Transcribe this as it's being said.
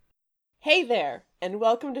Hey there, and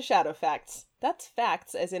welcome to Shadow Facts. That's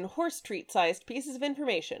facts as in horse treat-sized pieces of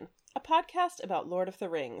information. A podcast about Lord of the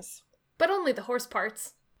Rings. But only the horse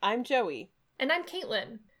parts. I'm Joey. And I'm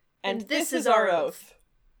Caitlin. And this is our oath.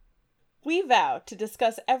 We vow to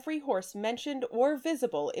discuss every horse mentioned or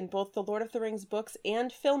visible in both the Lord of the Rings books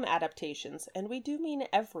and film adaptations, and we do mean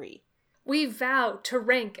every. We vow to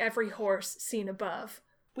rank every horse seen above.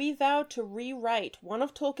 We vow to rewrite one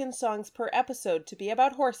of Tolkien's songs per episode to be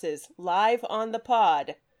about horses, live on the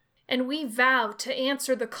pod. And we vow to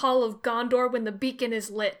answer the call of Gondor when the beacon is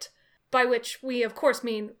lit. By which we, of course,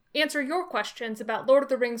 mean answer your questions about Lord of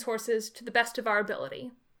the Rings horses to the best of our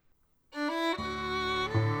ability.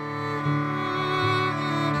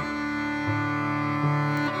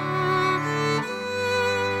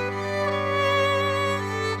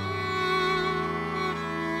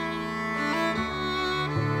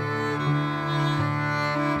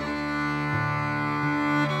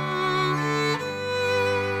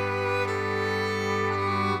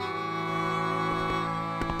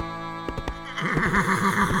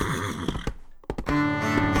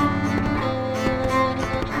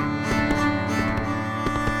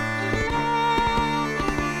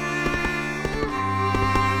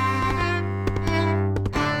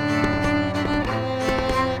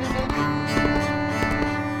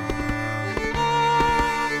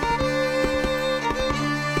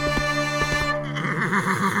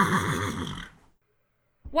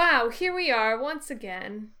 Wow, here we are once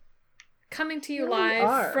again, coming to you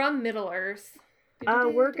live from Middle-earth.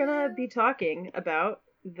 We're gonna be talking about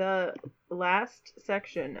the last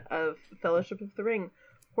section of Fellowship of the Ring,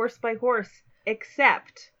 horse by horse,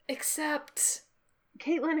 except...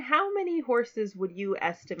 Caitlin, how many horses would you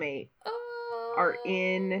estimate are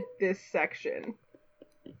in this section?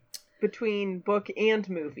 Between book and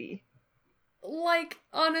movie. Like,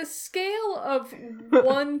 on a scale of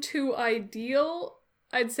 1 to ideal,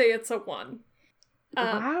 I'd say it's a 1.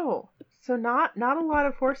 Wow. So not a lot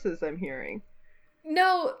of horses, I'm hearing.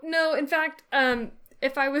 No, in fact,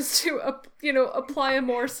 if I was to, apply a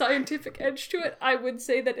more scientific edge to it, I would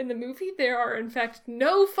say that in the movie there are, in fact,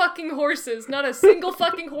 no fucking horses. Not a single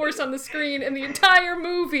fucking horse on the screen in the entire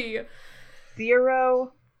movie.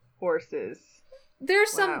 0 horses.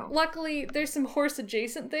 There's luckily, there's some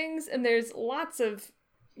horse-adjacent things, and there's lots of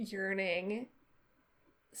yearning.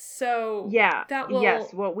 So, yeah, that will...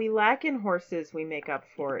 Yes, what we lack in horses, we make up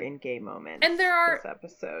for in gay moments. And there are... This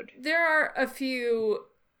episode. There are a few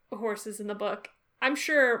horses in the book. I'm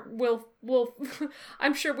sure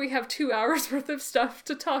I'm sure we have 2 hours worth of stuff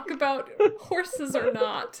to talk about, horses or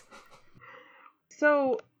not.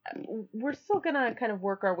 So, we're still gonna kind of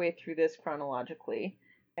work our way through this chronologically.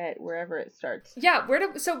 At wherever it starts. Yeah, where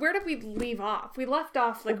did we leave off? We left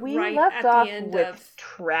off right at the end of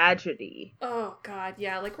tragedy. Oh god,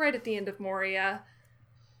 yeah, like right at the end of Moria.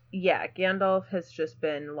 Yeah, Gandalf has just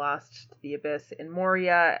been lost to the abyss in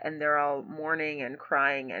Moria, and they're all mourning and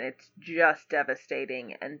crying, and it's just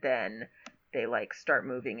devastating, and then they start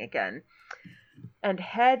moving again. And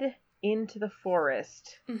head into the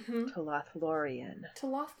forest to Lothlorien.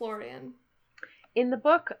 In the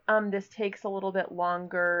book, this takes a little bit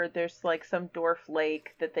longer. There's some dwarf lake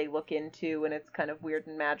that they look into, and it's kind of weird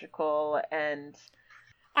and magical. And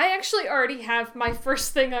I actually already have my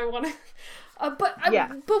first thing I want to. But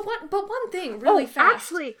one thing really fast.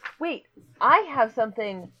 Actually, wait. I have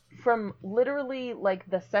something from literally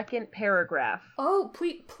the second paragraph. Oh,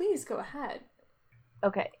 please go ahead.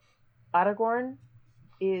 Okay, Aragorn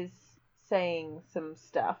is saying some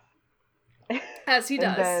stuff, as he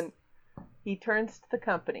does. And then he turns to the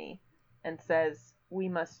company and says, "We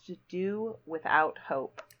must do without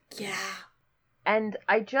hope." Yeah. And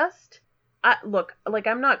look,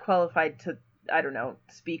 I'm not qualified to,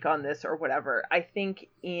 speak on this or whatever. I think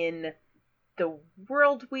in the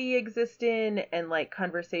world we exist in and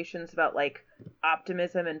conversations about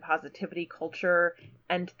optimism and positivity culture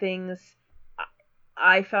and things,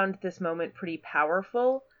 I found this moment pretty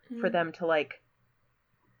powerful for them to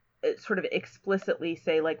sort of explicitly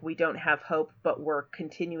say we don't have hope but we're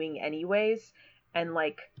continuing anyways, and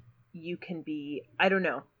you can be, I don't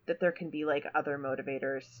know, that there can be other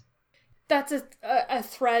motivators. That's a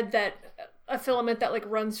thread, that a filament that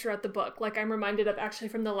runs throughout the book. I'm reminded of actually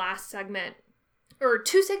from the last segment, or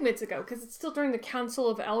 2 segments ago, because it's still during the Council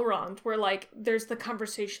of Elrond, where there's the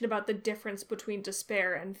conversation about the difference between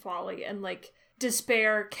despair and folly, and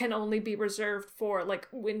despair can only be reserved for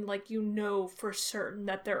when for certain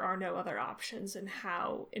that there are no other options, and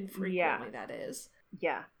how infrequently that is.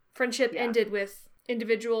 Yeah. Friendship ended with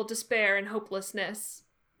individual despair and hopelessness.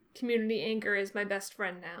 Community anger is my best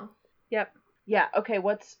friend now. Yep. Yeah, okay,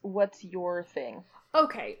 what's your thing?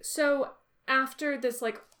 Okay, so after this,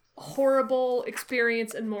 like, horrible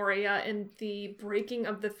experience in Moria and the breaking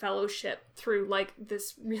of the Fellowship through, like,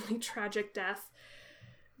 this really tragic death,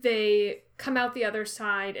 they come out the other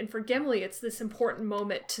side, and for Gimli, it's this important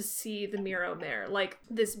moment to see the Mirror, like,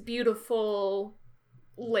 this beautiful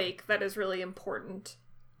lake that is really important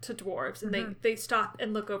to dwarves, and they stop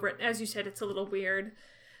and look over it. As you said, it's a little weird.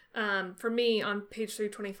 For me, on page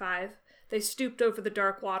 325, they stooped over the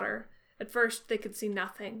dark water. At first, they could see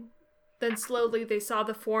nothing. Then slowly they saw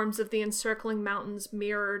the forms of the encircling mountains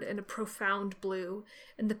mirrored in a profound blue,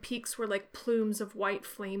 and the peaks were like plumes of white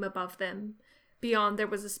flame above them. Beyond there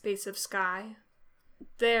was a space of sky.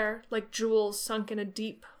 There, like jewels sunk in the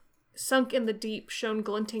deep, shone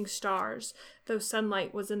glinting stars, though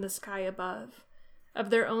sunlight was in the sky above.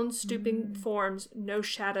 Of their own stooping forms, no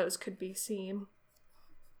shadows could be seen.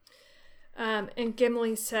 And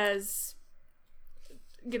Gimli says,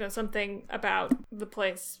 something about the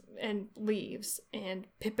place, and leaves. And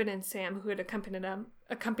Pippin and Sam, who had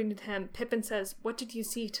accompanied him, Pippin says, "What did you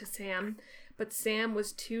see?" to Sam. But Sam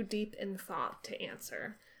was too deep in thought to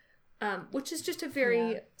answer. Which is just a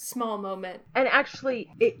very small moment. And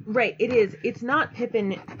actually, it is. It's not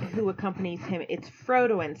Pippin who accompanies him. It's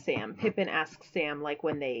Frodo and Sam. Pippin asks Sam, like,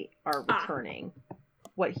 when they are returning,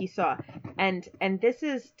 what he saw. And this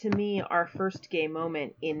is, to me, our first gay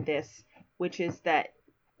moment in this, which is that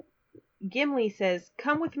Gimli says,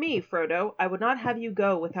 "Come with me, Frodo. I would not have you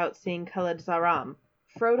go without seeing Khaled Zaram."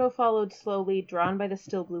 Frodo followed slowly, drawn by the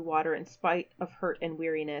still blue water in spite of hurt and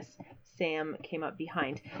weariness. Sam came up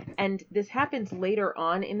behind. And this happens later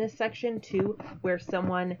on in this section, too, where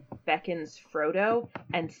someone beckons Frodo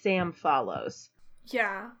and Sam follows.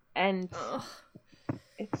 Yeah. And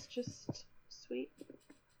it's just sweet.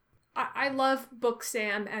 I love Book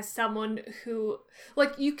Sam as someone who,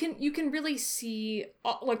 like, you can really see,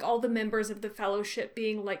 like, all the members of the Fellowship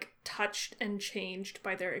being, like, touched and changed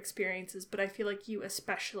by their experiences, but I feel like you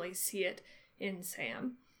especially see it in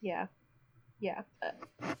Sam. Yeah.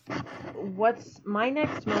 What's my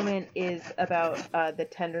next moment is about the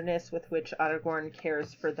tenderness with which Aragorn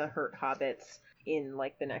cares for the hurt hobbits in,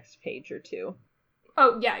 like, the next page or two.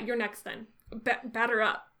 Oh, yeah, you're next then. Batter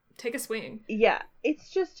up. Take a swing. Yeah, it's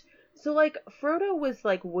just... So, like, Frodo was,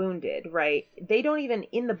 like, wounded, right? They don't even,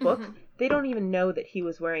 in the book, they don't even know that he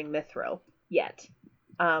was wearing mithril yet.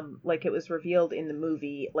 Like, it was revealed in the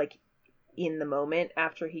movie, like, in the moment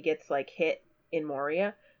after he gets, like, hit in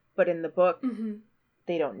Moria. But in the book,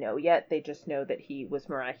 they don't know yet. They just know that he was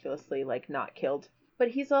miraculously, like, not killed.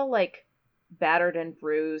 But he's all, like, battered and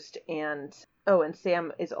bruised, and... Oh, and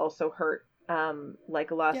Sam is also hurt.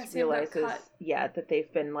 Legolas realizes, that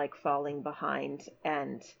they've been, like, falling behind,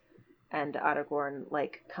 and Aragorn,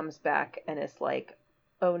 like, comes back and is like,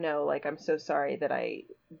 "Oh no, like, I'm so sorry that I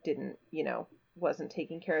didn't, wasn't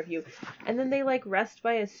taking care of you." And then they, like, rest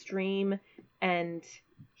by a stream, and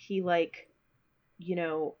he, like,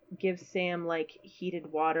 gives Sam, like,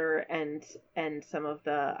 heated water and some of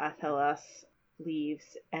the athelas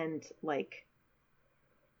leaves, and, like,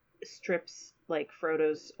 strips, like,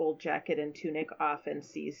 Frodo's old jacket and tunic off and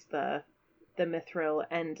sees the mithril,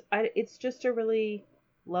 and it's just a really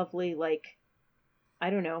lovely, like,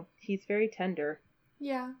 I don't know, he's very tender.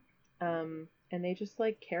 Yeah. And they just,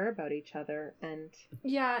 like, care about each other, and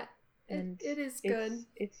it is good.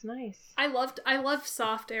 It's nice. I love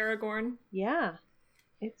soft Aragorn. Yeah,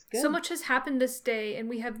 it's good. So much has happened this day, and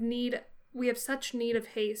we have such need of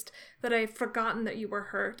haste that I have forgotten that you were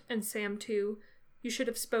hurt, and Sam too. You should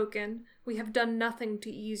have spoken. We have done nothing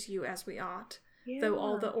to ease you as we ought, though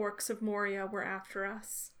all the orcs of Moria were after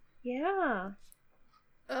us. Yeah.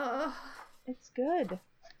 It's good.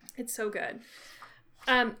 It's so good.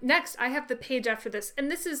 Next, I have the page after this,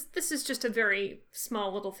 and this is just a very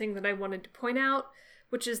small little thing that I wanted to point out,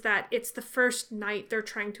 which is that it's the first night they're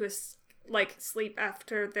trying to sleep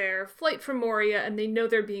after their flight from Moria, and they know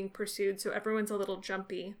they're being pursued, so everyone's a little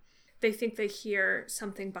jumpy. They think they hear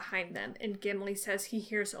something behind them, and Gimli says he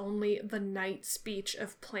hears only the night speech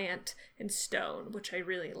of plant and stone, which I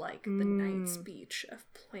really like. The night speech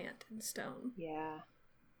of plant and stone. Yeah,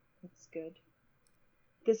 that's good.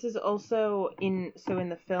 This is also in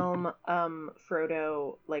the film,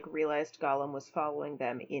 Frodo, like, realized Gollum was following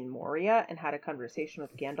them in Moria and had a conversation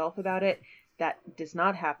with Gandalf about it. That does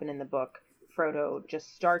not happen in the book. Frodo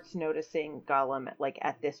just starts noticing Gollum, like,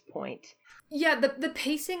 at this point. Yeah, the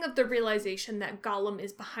pacing of the realization that Gollum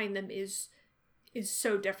is behind them is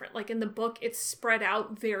so different. Like, in the book, it's spread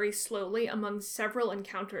out very slowly among several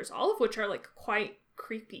encounters, all of which are, like, quite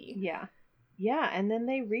creepy. Yeah. Yeah, and then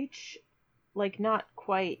they reach like not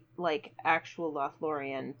quite like actual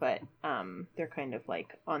Lothlorien, but they're kind of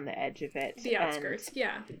like on the edge of it. The outskirts, and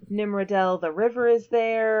yeah. Nimrodel, the river, is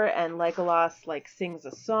there, and Legolas like sings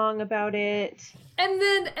a song about it. And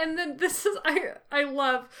then this is I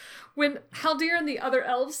love when Haldir and the other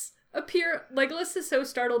elves appear. Legolas is so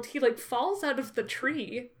startled he like falls out of the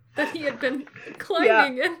tree that he had been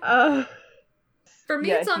climbing in. For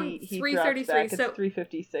me, it's on 333. So it's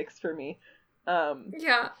 356 for me.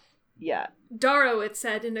 Yeah. Yeah. Darrow, it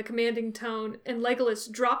said in a commanding tone, and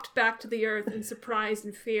Legolas dropped back to the earth in surprise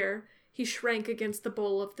and fear. He shrank against the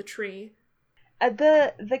bole of the tree.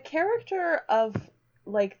 The character of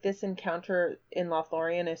like this encounter in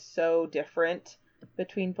Lothlorien is so different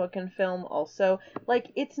between book and film. Also,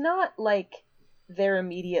 like it's not like they're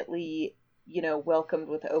immediately, you know, welcomed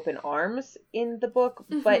with open arms in the book,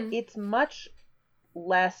 but it's much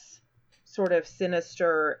less sort of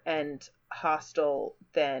sinister and hostile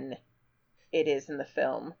than it is in the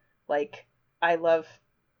film. Like, I love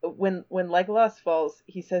when Legolas falls,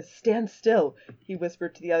 he says, "Stand still," he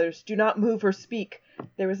whispered to the others. "Do not move or speak."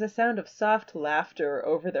 There was a sound of soft laughter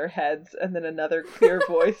over their heads, and then another clear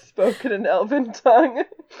voice spoke in an elven tongue.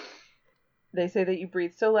 "They say that you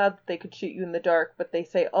breathe so loud that they could shoot you in the dark, but they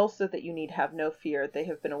say also that you need have no fear. They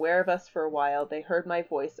have been aware of us for a while. They heard my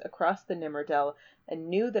voice across the Nimrodel and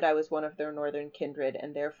knew that I was one of their northern kindred,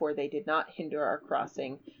 and therefore they did not hinder our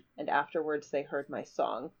crossing, and afterwards they heard my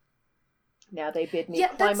song. Now they bid me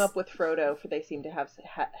climb up with Frodo, for they seem to have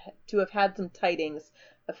had some tidings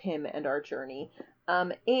of him and our journey."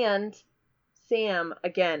 And Sam,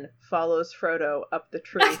 again, follows Frodo up the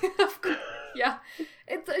tree. Yeah.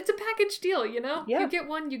 It's a package deal, you know? Yeah. You get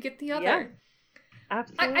one, you get the other. Yeah.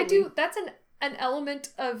 Absolutely. I do. That's an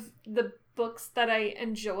element of the books that I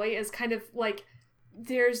enjoy, is kind of like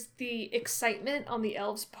there's the excitement on the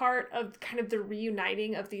elves' part of kind of the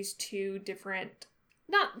reuniting of these two different,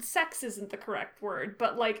 not sex isn't the correct word,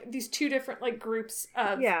 but like these two different like groups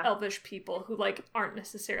of elvish people who like aren't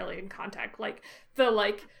necessarily in contact. Like the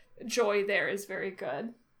like joy there is very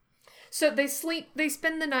good. So they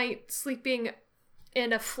spend the night sleeping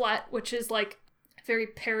in a flat, which is like a very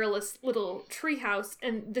perilous little treehouse,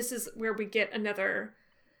 and this is where we get another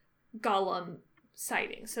Gollum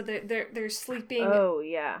sighting. So they're sleeping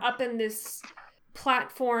up in this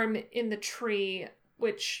platform in the tree,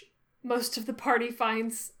 which most of the party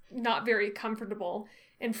finds not very comfortable,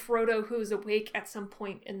 and Frodo, who's awake at some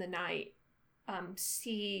point in the night,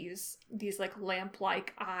 sees these like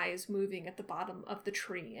lamp-like eyes moving at the bottom of the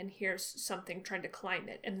tree and hears something trying to climb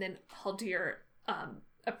it, and then Haldir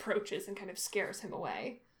approaches and kind of scares him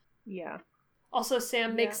away. Yeah. Also,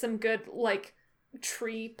 Sam makes some good like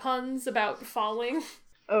tree puns about falling.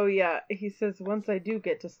 Oh yeah, he says, "Once I do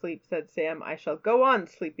get to sleep," said Sam, "I shall go on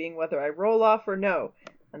sleeping whether I roll off or no.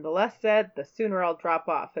 And the less said, the sooner I'll drop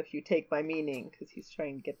off, if you take my meaning," because he's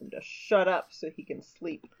trying to get them to shut up so he can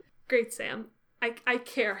sleep. Great, Sam. I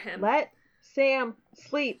care him. Let Sam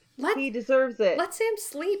sleep. He deserves it. Let Sam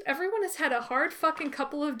sleep. Everyone has had a hard fucking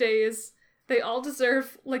couple of days. They all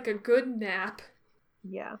deserve like a good nap.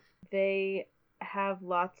 Yeah. They have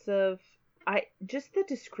lots of just the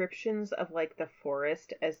descriptions of like the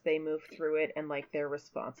forest as they move through it and like their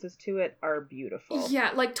responses to it are beautiful.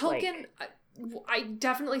 Yeah, like Tolkien, I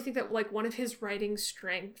definitely think that like one of his writing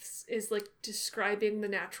strengths is like describing the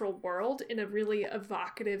natural world in a really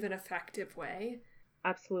evocative and effective way.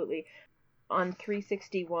 Absolutely. On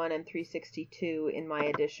 361 and 362 in my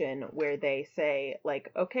edition, where they say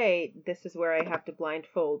like, "Okay, this is where I have to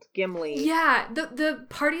blindfold Gimli." Yeah, the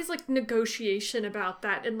party's like negotiation about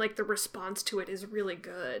that and like the response to it is really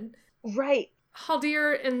good. Right.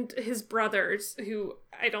 Haldir and his brothers, who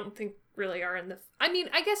I don't think really are in the... I mean,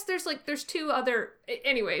 I guess there's two other...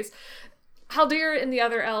 Anyways, Haldir and the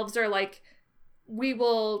other elves are like, "We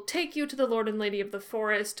will take you to the Lord and Lady of the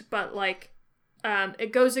Forest, but like,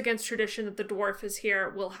 it goes against tradition that the dwarf is here.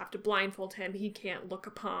 We'll have to blindfold him. He can't look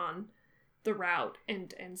upon the route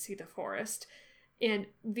and see the forest." And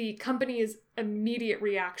the company's immediate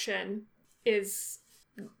reaction is,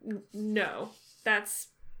 no, that's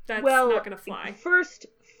not gonna fly.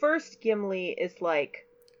 First Gimli is like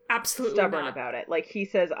absolutely stubborn not about it. Like he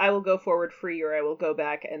says, "I will go forward free, or I will go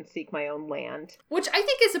back and seek my own land," which I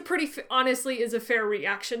think is a pretty honestly is a fair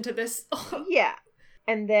reaction to this. Yeah.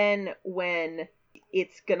 And then when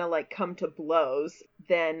it's gonna like come to blows,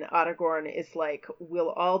 then Aragorn is like, "We'll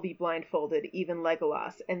all be blindfolded, even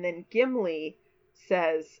Legolas." And then Gimli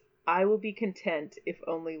says, "I will be content if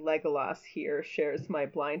only Legolas here shares my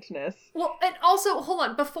blindness." Well, and also, hold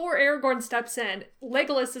on, before Aragorn steps in,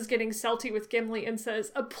 Legolas is getting salty with Gimli and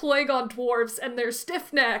says, "A plague on dwarves and their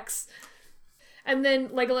stiff necks." And then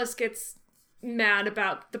Legolas gets mad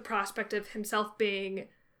about the prospect of himself being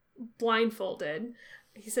blindfolded.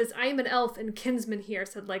 He says, "I am an elf and kinsman here,"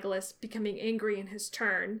 said Legolas, becoming angry in his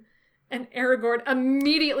turn. And Aragorn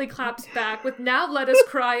immediately claps back with, "Now let us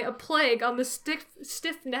cry a plague on the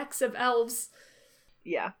stiff necks of elves."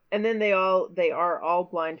 Yeah. And then they are all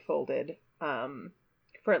blindfolded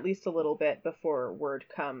for at least a little bit before word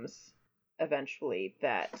comes eventually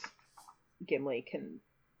that Gimli can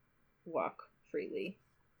walk freely.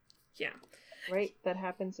 Yeah. Right? That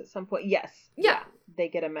happens at some point. Yes. Yeah. They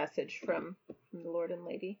get a message from the Lord and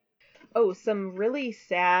Lady. Oh, some really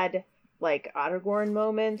sad, like, Aragorn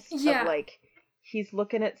moments of, like, he's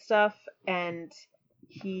looking at stuff and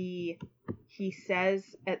he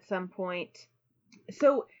says at some point.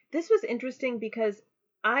 So this was interesting because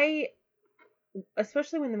I,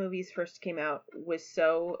 especially when the movies first came out, was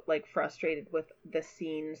so, like, frustrated with the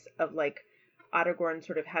scenes of, like, Aragorn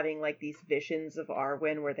sort of having, like, these visions of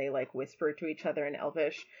Arwen where they, like, whisper to each other in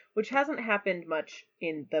Elvish, which hasn't happened much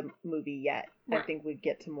in the movie yet. Right. I think we'd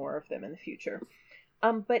get to more of them in the future.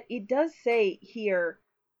 But it does say here,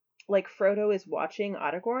 like, Frodo is watching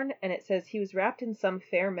Aragorn, and it says, "He was wrapped in some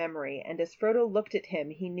fair memory, and as Frodo looked at him,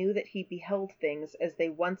 he knew that he beheld things as they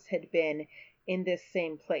once had been in this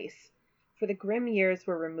same place. For the grim years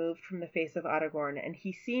were removed from the face of Aragorn, and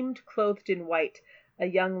he seemed clothed in white, a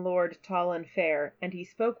young lord tall and fair, and he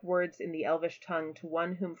spoke words in the Elvish tongue to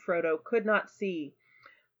one whom Frodo could not see.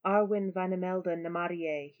 'Arwen van Imelda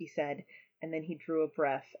Namarie,' he said, and then he drew a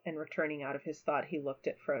breath, and returning out of his thought, he looked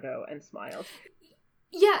at Frodo and smiled."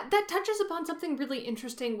 Yeah, that touches upon something really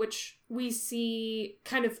interesting, which we see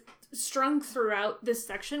kind of strung throughout this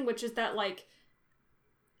section, which is that, like,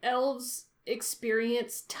 elves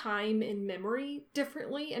experience time and memory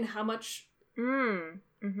differently, and how much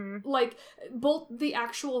like, both the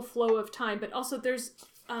actual flow of time, but also there's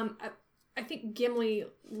I think Gimli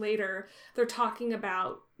later, they're talking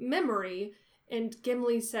about memory, and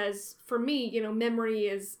Gimli says, "For me, you know, memory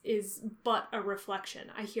is but a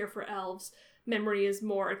reflection. I hear for elves, memory is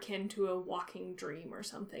more akin to a walking dream or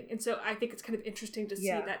something." And so I think it's kind of interesting to see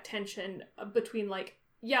that tension between, like,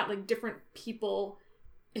 different people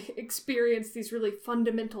experience these really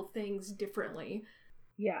fundamental things differently.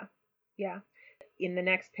 Yeah. In the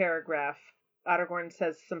next paragraph, Aragorn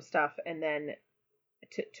says some stuff, and then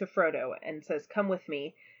to Frodo, and says, "Come with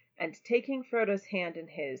me." And taking Frodo's hand in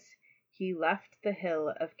his, he left the hill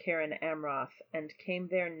of Cairn Amroth, and came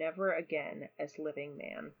there never again as living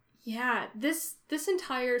man. Yeah, this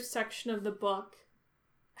entire section of the book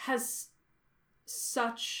has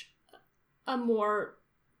such a more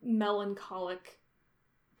melancholic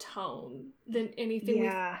tone than anything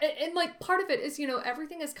and like, part of it is, you know,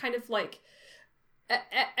 everything is kind of like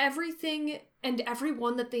everything and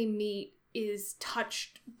everyone that they meet is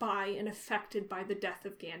touched by and affected by the death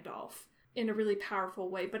of Gandalf in a really powerful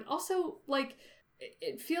way, but also, like,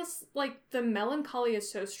 it feels like the melancholy is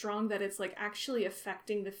so strong that it's, like, actually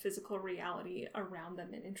affecting the physical reality around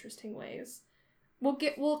them in interesting ways. We'll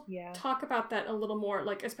talk about that a little more,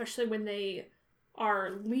 like, especially when they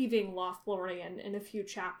are leaving Lothlorien in a few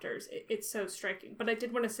chapters. It's so striking. But I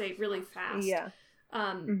did want to say really fast.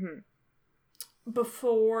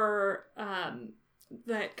 Before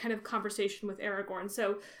that kind of conversation with Aragorn.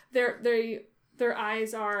 So their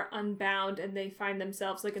eyes are unbound, and they find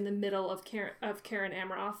themselves, like, in the middle of Cairn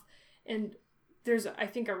Amroth. And there's, I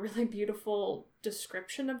think, a really beautiful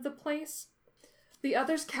description of the place. "The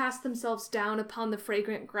others cast themselves down upon the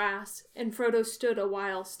fragrant grass, and Frodo stood a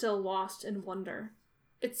while still lost in wonder.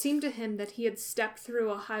 It seemed to him that he had stepped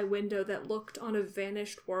through a high window that looked on a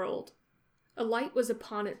vanished world. A light was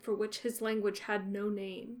upon it for which his language had no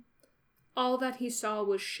name. All that he saw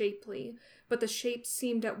was shapely, but the shapes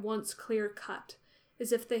seemed at once clear-cut,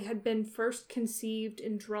 as if they had been first conceived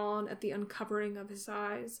and drawn at the uncovering of his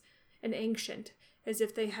eyes, and ancient, as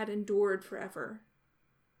if they had endured forever.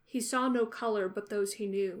 He saw no color but those he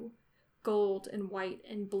knew, gold and white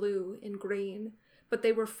and blue and green, but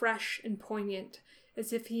they were fresh and poignant,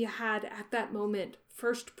 as if he had at that moment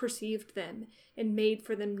first perceived them and made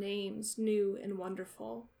for them names new and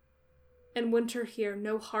wonderful. In winter here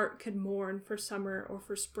no heart could mourn for summer or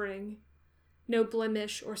for spring. No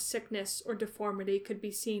blemish or sickness or deformity could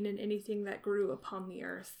be seen in anything that grew upon the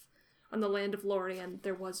earth. On the land of Lorien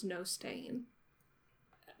there was no stain."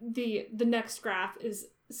 The next graph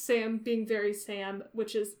is Sam being very Sam,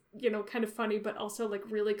 which is, you know, kind of funny, but also, like,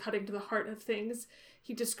 really cutting to the heart of things.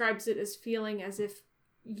 He describes it as feeling as if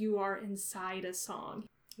you are inside a song.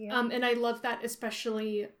 Yeah. And I love that,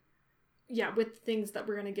 especially, with things that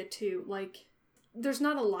we're going to get to. Like, there's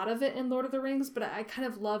not a lot of it in Lord of the Rings, but I kind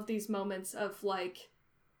of love these moments of, like,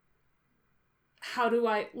 how do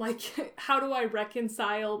I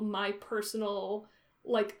reconcile my personal,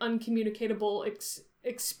 like, uncommunicatable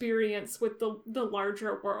experience with the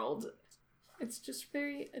larger world. It's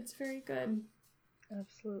very good.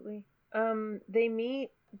 Absolutely. They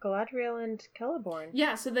meet Galadriel and Celeborn.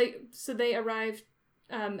 Yeah, so they arrived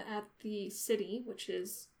at the city, which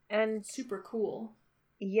is super cool.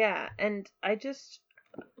 Yeah, and this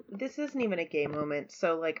isn't even a gay moment,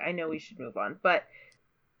 so, like, I know we should move on, but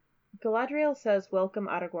Galadriel says, "Welcome,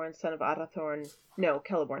 Aragorn, son of Arathorn." No,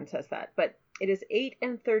 Celeborn says that, but it is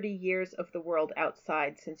 38 years of the world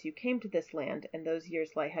outside since you came to this land, and those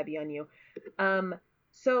years lie heavy on you.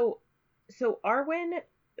 So Arwen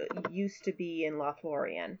used to be in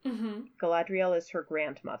Lothlorien. Mm-hmm. Galadriel is her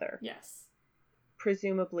grandmother. Yes.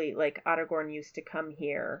 Presumably, like, Aragorn used to come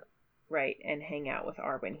here, right, and hang out with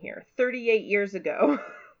Arwen here. 38 years ago.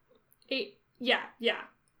 8, yeah.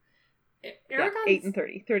 Aragorn's... 8 and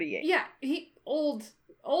 30, 38. Yeah, he old.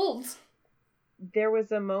 There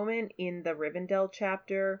was a moment in the Rivendell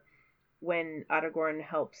chapter when Aragorn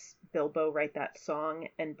helps Bilbo write that song,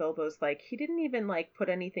 and Bilbo's like, he didn't even, like, put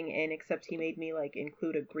anything in except he made me, like,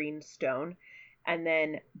 include a green stone. And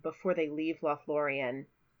then before they leave Lothlorien,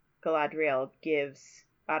 Galadriel gives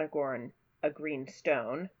Aragorn a green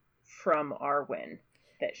stone from Arwen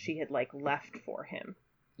that she had, like, left for him.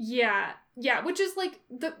 Yeah, which is, like,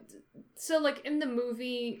 so, like, in the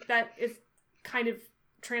movie, that is kind of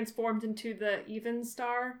transformed into the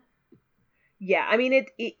Evenstar. Yeah, I mean,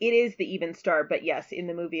 it is the Evenstar, but yes, in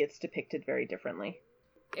the movie it's depicted very differently.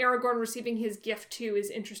 Aragorn receiving his gift, too,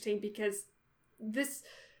 is interesting because this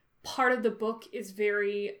part of the book is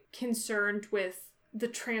very concerned with the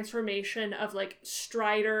transformation of, like,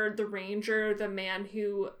 Strider, the ranger, the man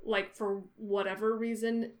who, like, for whatever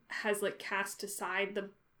reason has, like, cast aside the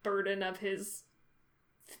burden of his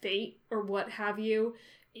fate or what have you.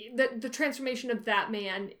 The transformation of that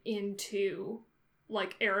man into,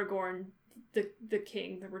 like, Aragorn, the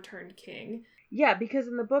king, the returned king. Yeah, because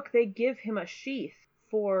in the book they give him a sheath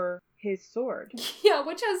for his sword. Yeah,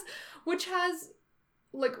 which has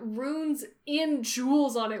like runes in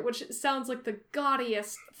jewels on it, which sounds like the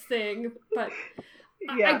gaudiest thing, but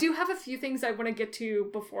yeah. I do have a few things I want to get to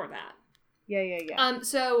before that. Yeah.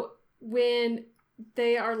 So when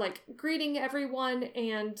they are, like, greeting everyone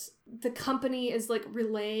and the company is, like,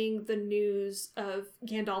 relaying the news of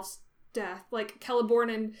Gandalf's death, like,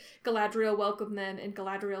 Celeborn and Galadriel welcome them, and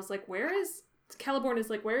Galadriel's like, Celeborn is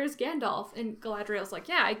like, where is Gandalf? And Galadriel's like,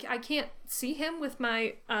 yeah, I can't see him with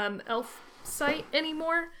my elf sight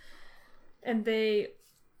anymore. And they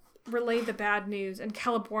relay the bad news, and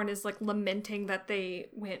Celeborn is, like, lamenting that they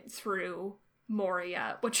went through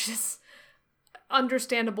Moria, which is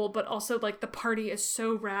understandable, but also, like, the party is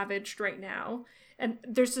so ravaged right now. And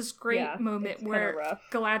there's this great moment where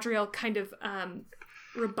Galadriel kind of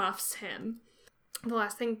rebuffs him. The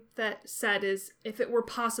last thing that said is, if it were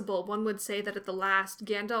possible, one would say that at the last,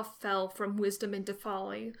 Gandalf fell from wisdom into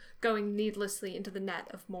folly, going needlessly into the net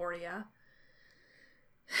of Moria.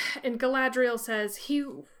 And Galadriel says,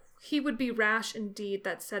 he would be rash indeed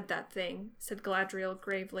that said that thing, said Galadriel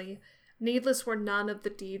gravely. Needless were none of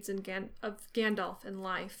the deeds of Gandalf in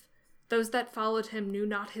life. Those that followed him knew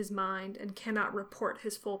not his mind, and cannot report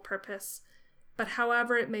his full purpose. But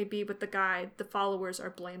however it may be with the guide, the followers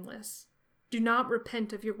are blameless. Do not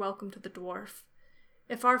repent of your welcome to the dwarf.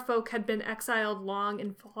 If our folk had been exiled long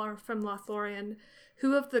and far from Lothlorien,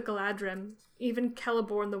 who of the Galadrim, even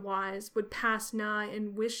Celeborn the Wise, would pass nigh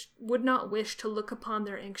and would not wish to look upon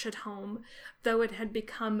their ancient home, though it had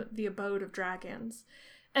become the abode of dragons?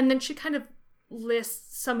 And then she kind of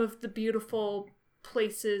lists some of the beautiful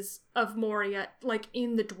places of Moria, like,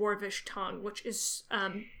 in the Dwarvish tongue, which is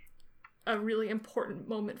a really important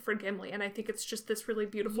moment for Gimli. And I think it's just this really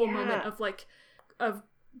beautiful moment of, like, of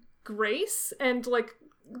grace and, like,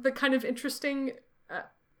 the kind of interesting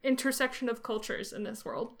intersection of cultures in this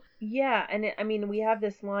world. Yeah, and we have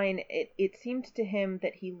this line, it seemed to him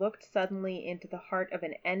that he looked suddenly into the heart of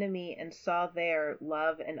an enemy and saw there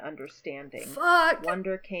love and understanding. Fuck!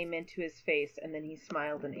 Wonder came into his face, and then he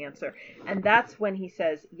smiled in answer. And that's when he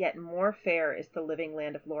says, yet more fair is the living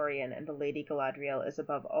land of Lorien, and the Lady Galadriel is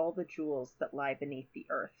above all the jewels that lie beneath the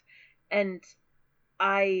earth. And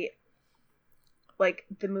the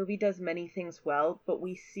movie does many things well, but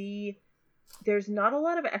we see there's not a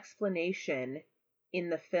lot of explanation in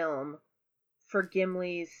the film for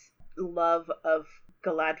Gimli's love of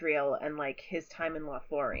Galadriel and, like, his time in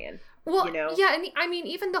Lothlorien. Well, you know? Yeah, and I mean,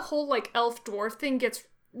 even the whole, like, elf-dwarf thing gets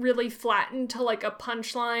really flattened to, like, a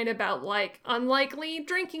punchline about, like, unlikely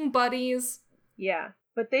drinking buddies. Yeah,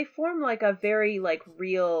 but they form, like, a very, like,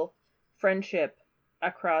 real friendship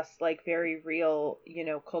across like very real,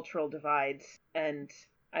 cultural divides, and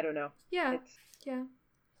I don't know. Yeah. Yeah.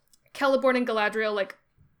 Celeborn and Galadriel like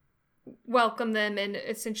welcome them and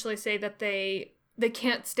essentially say that they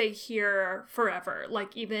can't stay here forever.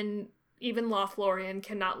 Like even Lothlorien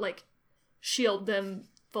cannot like shield them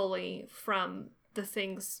fully from the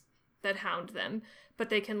things that hound them, but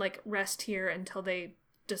they can like rest here until they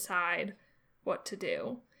decide what to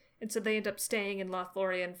do. And so they end up staying in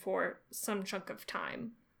Lothlorien for some chunk of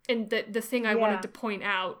time. And the thing I wanted to point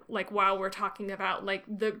out, like while we're talking about like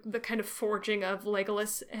the kind of forging of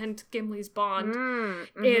Legolas and Gimli's bond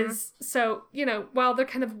is, so, while they're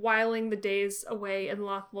kind of whiling the days away in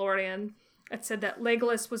Lothlorien, it said that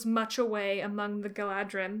Legolas was much away among the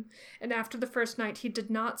Galadrim, and after the first night he did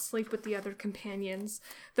not sleep with the other companions,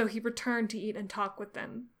 though he returned to eat and talk with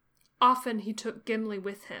them. Often he took Gimli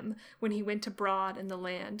with him when he went abroad in the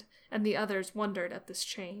land, and the others wondered at this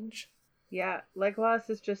change. Yeah, Legolas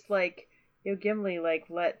is just like, Gimli, like,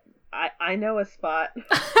 I know a spot. Ew!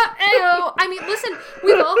 I mean, listen,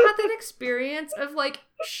 we've all had that experience of, like,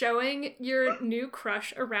 showing your new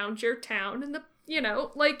crush around your town and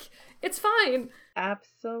like, it's fine.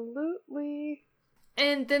 Absolutely.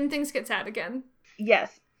 And then things get sad again.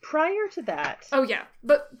 Yes, prior to that. Oh, yeah.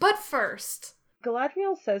 But first.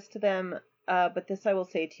 Galadriel says to them, but this I will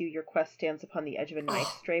say to you, your quest stands upon the edge of a knife,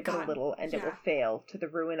 stray but a little, and it will fail, to the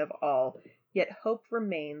ruin of all. Yet hope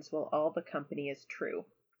remains while all the company is true.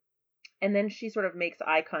 And then she sort of makes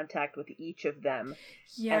eye contact with each of them,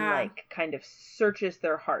 and, like, kind of searches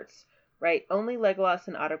their hearts, right? Only Legolas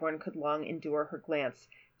and Aragorn could long endure her glance.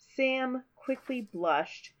 Sam quickly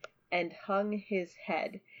blushed and hung his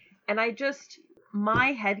head. And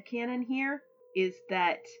my headcanon here is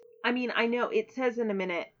that, I mean, I know it says in a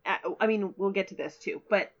minute, we'll get to this too,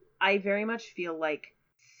 but I very much feel like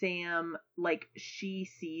Sam, like, she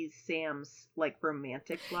sees Sam's, like,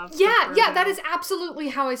 romantic love. Yeah, that is absolutely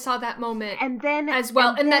how I saw that moment. And then as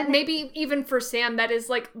well, and that maybe even for Sam, that is,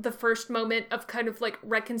 like, the first moment of kind of, like,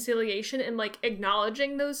 reconciliation and, like,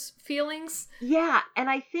 acknowledging those feelings. Yeah, and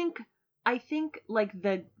I think, like,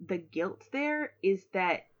 the guilt there is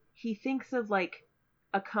that he thinks of, like,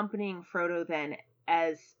 accompanying Frodo then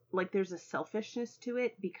as, like, there's a selfishness to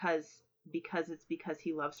it because it's because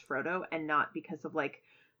he loves Frodo and not because of, like,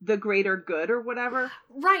 the greater good or whatever.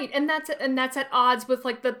 Right, and that's at odds with,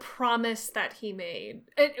 like, the promise that he made,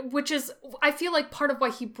 which is, I feel like, part of why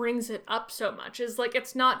he brings it up so much is, like,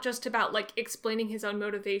 it's not just about, like, explaining his own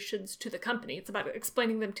motivations to the company, it's about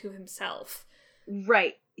explaining them to himself.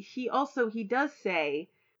 Right. He does say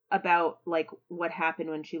about, like, what happened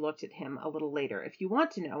when she looked at him a little later. If you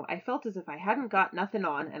want to know, I felt as if I hadn't got nothing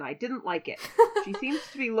on, and I didn't like it. She seems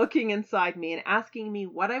to be looking inside me and asking me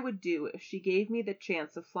what I would do if she gave me the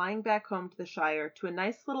chance of flying back home to the Shire to a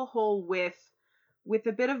nice little hole with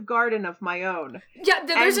a bit of garden of my own. Yeah,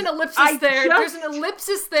 there's an ellipsis there. There's an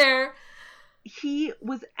ellipsis there. He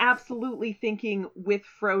was absolutely thinking with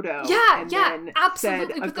Frodo. Yeah, and then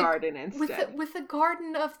absolutely. Said a garden instead. With a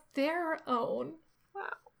garden of their own. Wow.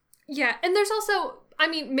 Yeah, and there's also, I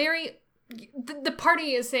mean, Mary, the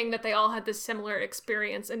party is saying that they all had this similar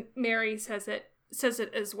experience, and Mary says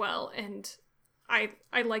it as well, and I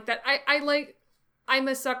like that. I'm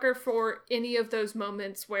a sucker for any of those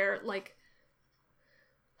moments where, like,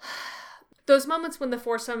 those moments when the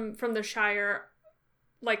foursome from the Shire,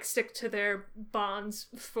 like, stick to their bonds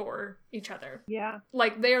for each other. Yeah.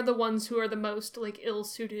 Like, they are the ones who are the most, like,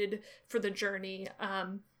 ill-suited for the journey,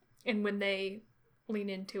 and when they lean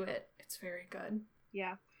into it, it's very good.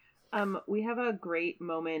 Yeah. We have a great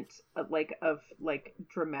moment of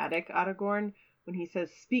dramatic Aragorn when he says,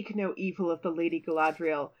 "Speak no evil of the Lady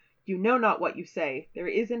Galadriel. You know not what you say. There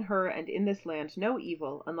is in her and in this land no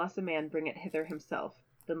evil, unless a man bring it hither himself.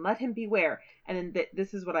 Then let him beware." And then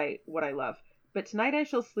this is what I love. "But tonight I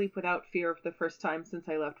shall sleep without fear for the first time since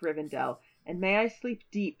I left Rivendell, and may I sleep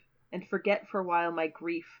deep and forget for a while my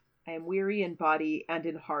grief. I am weary in body and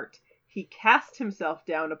in heart." He cast himself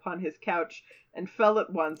down upon his couch and fell at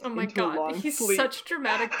once into a long sleep. He's such a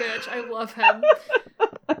dramatic bitch. I love him.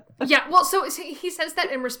 Yeah, well, so he says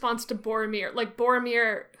that in response to Boromir. Like,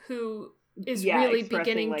 Boromir, who is really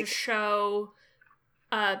beginning to show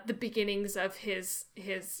the beginnings of his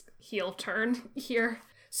heel turn here.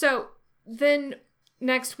 So then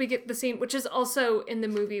next we get the scene, which is also in the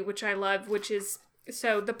movie, which I love, which is,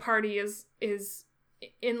 so the party is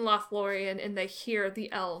in Lothlorien, and they hear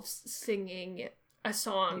the elves singing a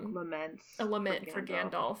song, a lament for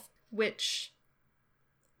Gandalf, which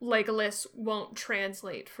Legolas won't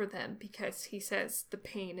translate for them because he says the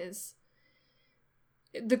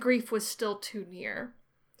grief was still too near.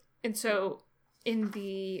 And so in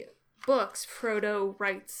the books, Frodo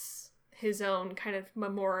writes his own kind of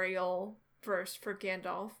memorial verse for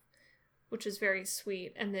Gandalf, which is very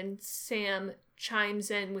sweet. And then Sam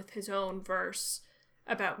chimes in with his own verse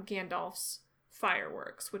about Gandalf's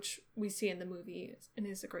fireworks, which we see in the movie and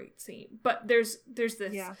is a great scene. But there's this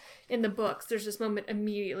in the books, there's this moment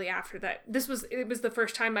immediately after that. It was the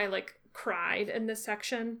first time I like cried in this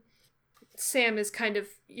section. Sam is kind of,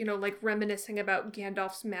 like reminiscing about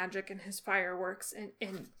Gandalf's magic and his fireworks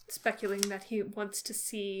and speculating that he wants to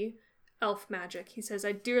see elf magic. He says,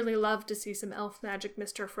 "I'd dearly love to see some elf magic,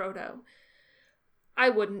 Mr. Frodo." "I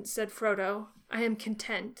wouldn't," said Frodo. "I am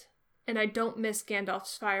content, and I don't miss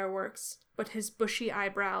Gandalf's fireworks, but his bushy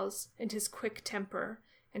eyebrows and his quick temper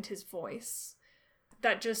and his voice."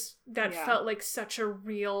 That felt like such a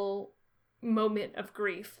real moment of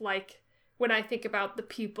grief. Like, when I think about the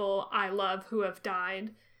people I love who have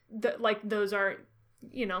died, those are,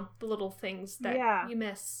 the little things that you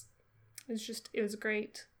miss. It was a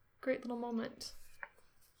great little moment.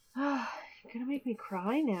 You're gonna make me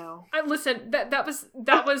cry now. Listen, that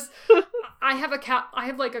was I have a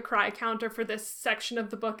cry counter for this section of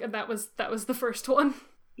the book, and that was the first one.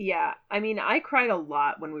 Yeah, I mean, I cried a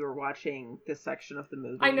lot when we were watching this section of the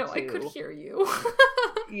movie. I know, too. I could hear you.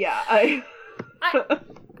 Yeah,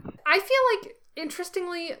 I feel like,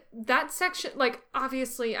 interestingly, that section, like,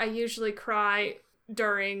 obviously I usually cry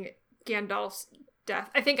during Gandalf's death.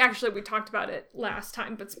 I think actually we talked about it last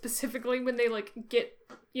time, but specifically when they like get,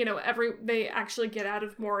 they actually get out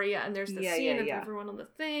of Moria and there's the scene of everyone on the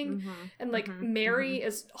thing, and like Merry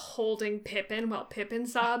is holding Pippin while Pippin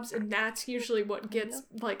sobs, and that's usually what gets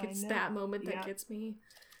that moment that gets me.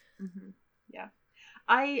 Yeah.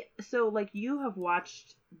 So like, you have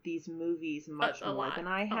watched these movies much more than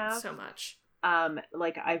I have. So much.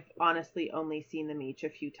 Like, I've honestly only seen them each a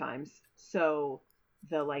few times. So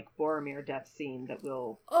the like Boromir death scene that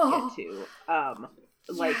we'll get to,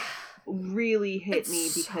 really hit me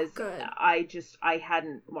because I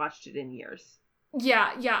hadn't watched it in years.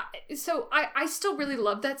 Yeah. So I still really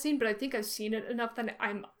love that scene, but I think I've seen it enough that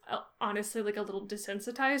I'm honestly like a little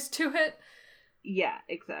desensitized to it. Yeah,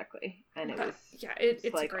 exactly. And it's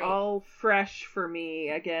like great. All fresh for me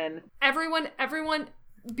again. Everyone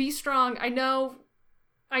be strong. I know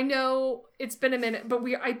it's been a minute, but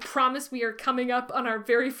I promise we are coming up on our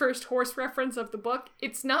very first horse reference of the book.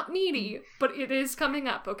 It's not meaty, but it is coming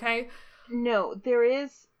up, okay? No, there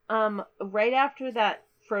is, right after that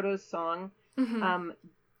Frodo's song,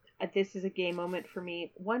 this is a gay moment for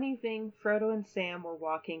me. One evening, Frodo and Sam were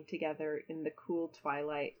walking together in the cool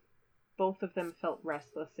twilight. Both of them felt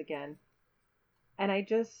restless again. And I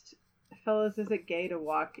just, fellas, is it gay to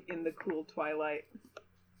walk in the cool twilight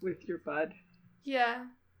with your bud? Yeah.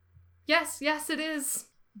 Yes, it is.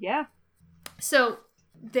 Yeah. So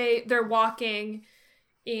they're walking,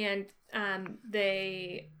 and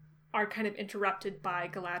they are kind of interrupted by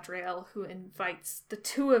Galadriel, who invites the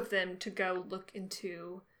two of them to go look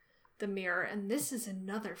into the mirror. And this is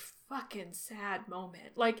another fucking sad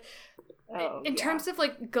moment. Like, in terms of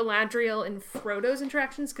like Galadriel and Frodo's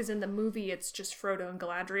interactions, because in the movie it's just Frodo and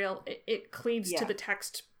Galadriel, it cleaves to the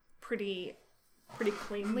text pretty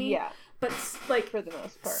cleanly. Yeah. But like, for the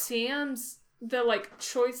most part, the like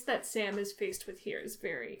choice that Sam is faced with here is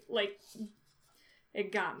very like,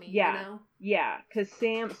 it got me. Yeah. Yeah, because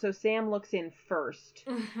Sam looks in first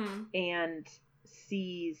and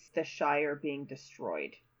sees the Shire being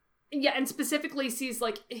destroyed. Yeah, and specifically sees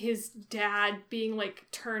like his dad being like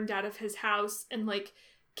turned out of his house and like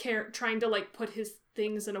trying to like put his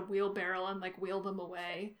things in a wheelbarrow and like wheel them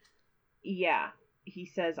away. Yeah. He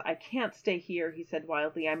says, "I can't stay here," he said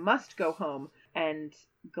wildly. "I must go home." And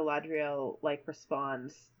Galadriel, like,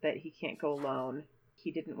 responds that he can't go alone.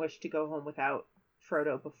 He didn't wish to go home without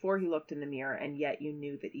Frodo before he looked in the mirror, and yet you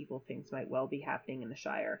knew that evil things might well be happening in the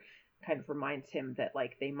Shire. Kind of reminds him that,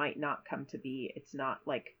 like, they might not come to be. It's not,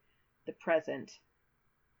 like, the present.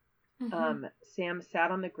 Sam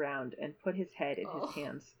sat on the ground and put his head in his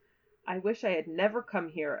hands. "I wish I had never come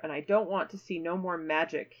here, and I don't want to see no more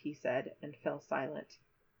magic," he said, and fell silent.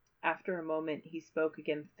 After a moment, he spoke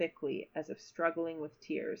again thickly, as if struggling with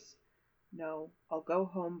tears. "No, I'll go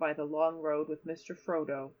home by the long road with Mr.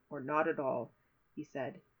 Frodo, or not at all," he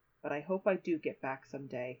said. "But I hope I do get back some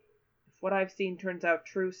day. If what I've seen turns out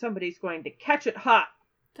true, somebody's going to catch it hot."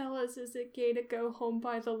 Fellas, is it gay to go home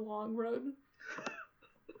by the long road?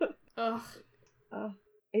 Ugh.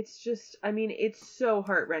 It's just, I mean, it's so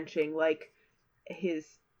heart-wrenching, like, his,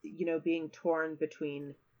 being torn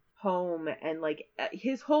between home and, like,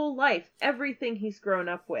 his whole life, everything he's grown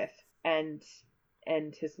up with, and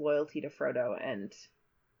his loyalty to Frodo and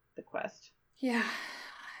the quest. Yeah.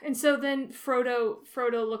 And so then Frodo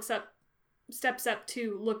looks up steps up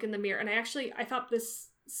to look in the mirror. And I thought this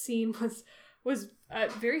scene was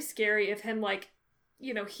very scary of him. Like,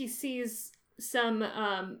 you know, he sees some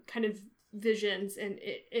kind of visions, and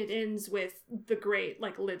it ends with the great,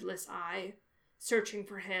 like, lidless eye searching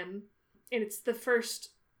for him. And it's the first...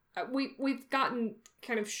 we've gotten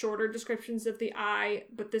kind of shorter descriptions of the eye,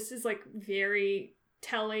 but this is, like, very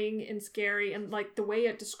telling and scary, and, like, the way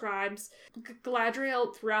it describes...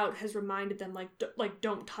 Galadriel throughout has reminded them, like,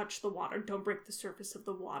 don't touch the water, don't break the surface of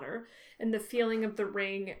the water. And the feeling of the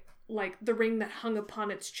ring, like, the ring that hung upon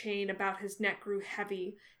its chain about his neck grew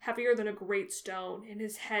heavier than a great stone, and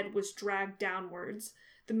his head was dragged downwards.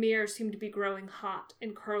 The mirror seemed to be growing hot,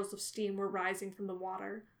 and curls of steam were rising from the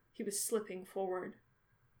water. He was slipping forward.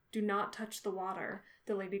 "Do not touch the water,"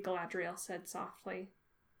 the Lady Galadriel said softly.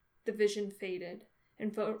 The vision faded,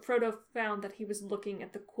 and Frodo found that he was looking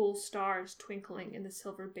at the cool stars twinkling in the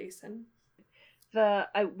silver basin.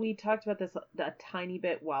 We talked about this a tiny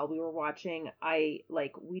bit while we were watching.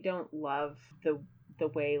 We don't love the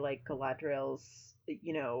way, like, Galadriel's,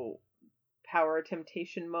 you know, power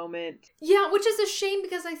temptation moment. Yeah, which is a shame,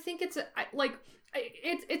 because I think it's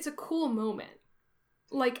a cool moment.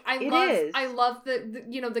 Like, I love the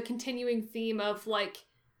you know, the continuing theme of like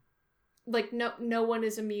no one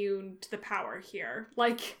is immune to the power here.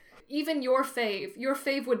 Like, even your fave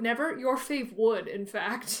would, in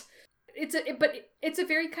fact. But it's a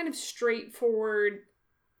very kind of straightforward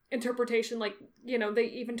interpretation. Like, you know, they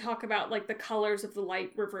even talk about, like, the colors of the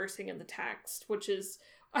light reversing in the text, which is,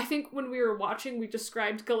 I think when we were watching, we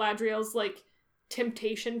described Galadriel's, like,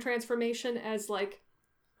 temptation transformation as, like,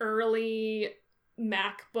 early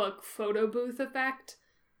MacBook photo booth effect.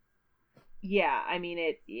 Yeah, I mean,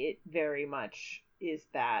 it very much is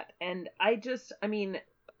that. And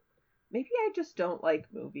maybe I just don't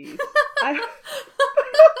like movies.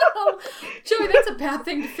 Joey, that's a bad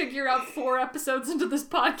thing to figure out 4 episodes into this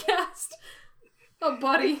podcast. Oh,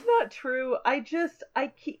 buddy. It's not true.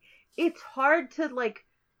 It's hard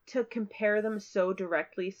to compare them so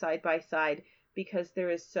directly side by side, because there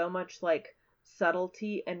is so much, like,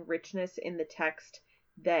 subtlety and richness in the text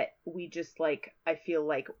that we just, like, I feel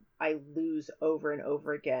like I lose over and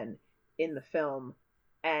over again in the film.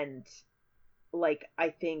 And, like, I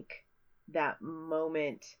think that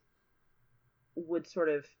moment would sort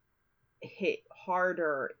of hit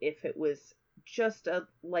harder if it was just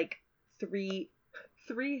three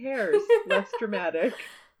hairs less dramatic.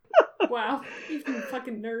 Wow, you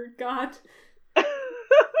fucking nerd, God.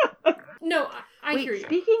 No, I hear you.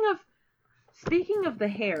 Speaking of the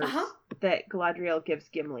hairs that Galadriel gives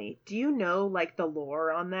Gimli, do you know, like, the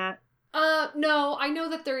lore on that? No, I know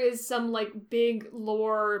that there is some, like, big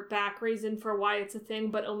lore back reason for why it's a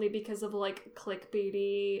thing, but only because of, like,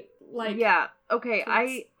 clickbaity, like... Yeah, okay,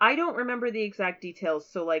 I don't remember the exact details,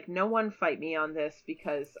 so, like, no one fight me on this,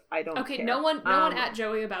 because I don't care. Okay, no one at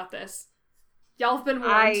Joey about this. Y'all have been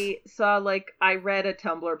warned. I read a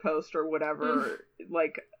Tumblr post or whatever,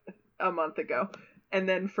 like, a month ago, and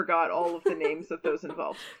then forgot all of the names of those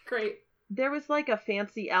involved. Great. There was, like, a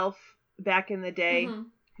fancy elf back in the day,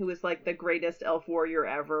 who was, like, the greatest elf warrior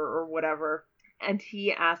ever, or whatever, and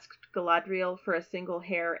he asked Galadriel for a single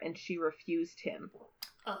hair, and she refused him.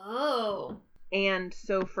 Oh. And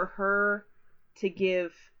so for her to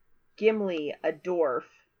give Gimli a dwarf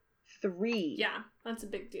 3... Yeah, that's a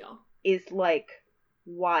big deal. Is, like,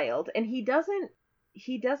 wild. And he doesn't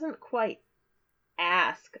quite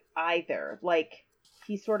ask either. Like,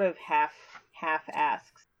 he sort of half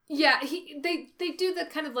asks. Yeah, they do the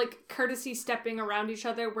kind of, like, courtesy stepping around each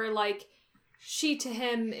other where, like, she to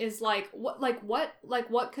him is like, what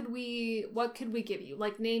could we give you?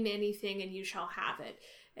 Like, name anything and you shall have it.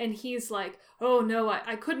 And he's like, oh no,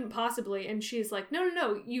 I couldn't possibly. And she's like,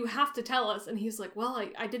 no, you have to tell us. And he's like, well,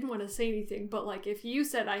 I didn't want to say anything, but, like, if you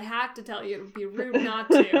said I had to tell you, it would be rude not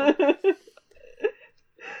to.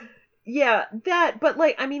 Yeah, that, but,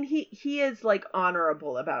 like, I mean, he is, like,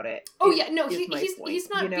 honorable about it. Oh, yeah, no, he's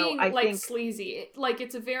not, you know, being, like, think, sleazy. Like,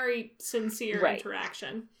 it's a very sincere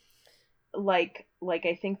interaction. Like,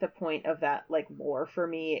 I think the point of that, like, lore for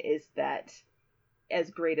me is that as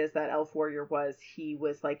great as that elf warrior was, he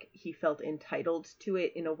was, like, he felt entitled to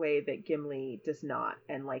it in a way that Gimli does not,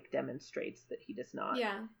 and, like, demonstrates that he does not.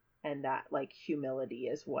 Yeah. And that, like, humility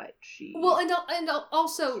is what she... Well, and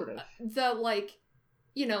also sort of... the, like...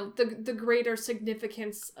 you know, the greater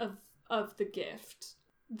significance of the gift,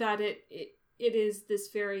 that it is this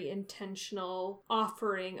very intentional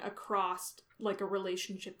offering across, like, a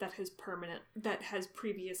relationship that has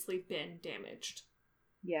previously been damaged.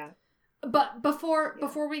 Yeah. But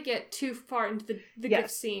before we get too far into the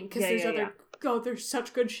gift scene, because there's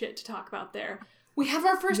such good shit to talk about there. We have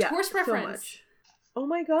our first Yeah, horse so reference. much. Oh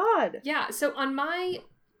my god. Yeah, so in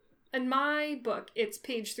my book, it's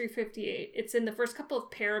page 358. It's in the first couple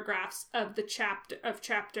of paragraphs of the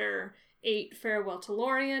chapter 8, Farewell to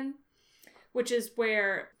Lorien, which is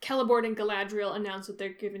where Celeborn and Galadriel announce that they're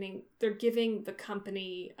giving the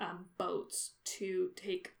company boats to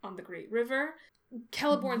take on the Great River.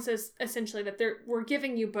 Celeborn says essentially that we're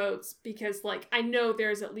giving you boats because, like, I know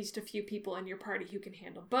there's at least a few people in your party who can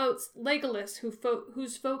handle boats. Legolas,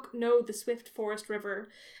 whose folk know the swift forest river,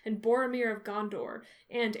 and Boromir of Gondor,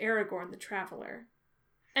 and Aragorn the Traveler.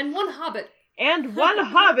 And one hobbit. And one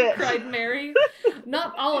hobbit! cried Merry.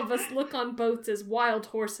 Not all of us look on boats as wild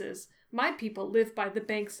horses. My people live by the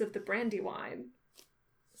banks of the Brandywine.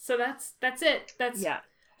 So that's it. That's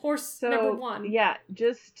horse number 1. Yeah,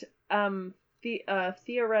 just the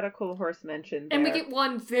theoretical horse mentioned there. And we get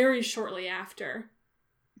one very shortly after,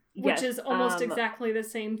 which is almost exactly the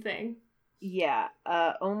same thing. Yeah,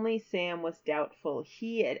 only Sam was doubtful.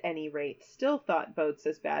 He, at any rate, still thought boats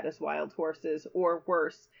as bad as wild horses, or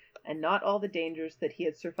worse, and not all the dangers that he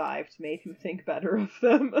had survived made him think better of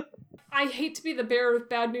them. I hate to be the bearer of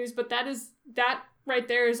bad news, but that right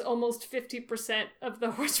there is almost 50% of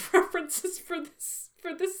the horse references for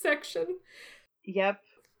this section. Yep.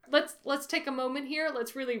 Let's take a moment here.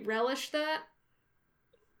 Let's really relish that.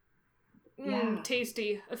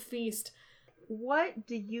 Tasty. A feast. What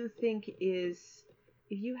do you think is,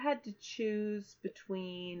 if you had to choose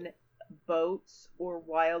between boats or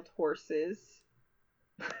wild horses?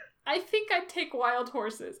 I think I'd take wild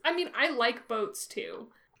horses. I mean, I like boats too.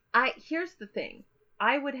 Here's the thing.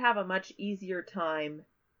 I would have a much easier time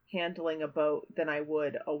handling a boat than I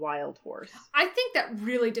would a wild horse. I think that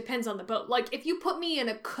really depends on the boat. Like, if you put me in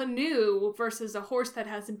a canoe versus a horse that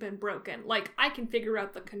hasn't been broken, like, I can figure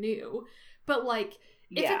out the canoe. But, like,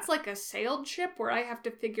 if it's like a sailed ship where I have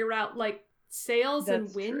to figure out, like, sails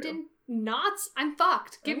and wind and knots, I'm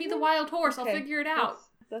fucked. Give me the wild horse. Okay. I'll figure it out.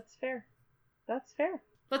 That's fair. That's fair.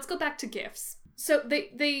 Let's go back to gifts. So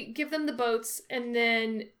they give them the boats, and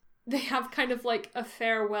then they have kind of like a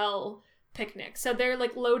farewell picnic. So they're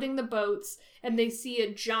like loading the boats, and they see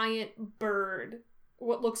a giant bird,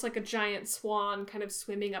 what looks like a giant swan, kind of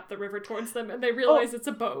swimming up the river towards them, and they realize it's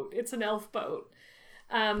a boat. It's an elf boat.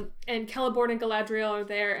 And Celeborn and Galadriel are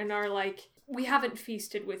there and are like, we haven't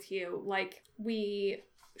feasted with you. Like, we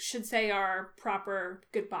should say our proper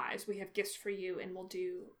goodbyes. We have gifts for you, and we'll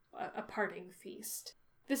do a parting feast.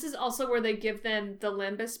 This is also where they give them the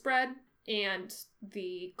lembas bread and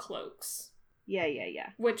the cloaks. Yeah.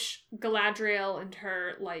 Which Galadriel and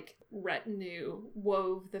her, like, retinue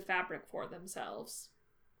wove the fabric for themselves.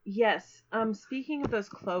 Yes. Speaking of those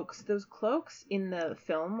cloaks in the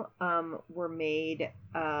film were made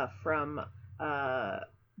from a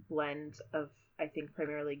blend of, I think,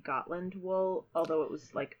 primarily Gotland wool, although it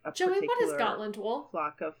was like a Joey, particular what is Gotland wool?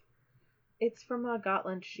 Flock of. It's from a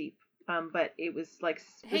Gotland sheep. But it was like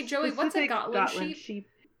hey Joey, what's a Gotland sheep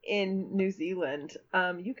in New Zealand?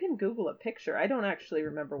 You can Google a picture. I don't actually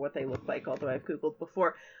remember what they look like, although I've Googled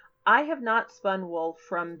before. I have not spun wool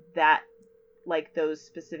from that, like those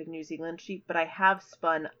specific New Zealand sheep, but I have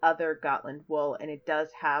spun other Gotland wool, and it does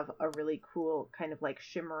have a really cool kind of like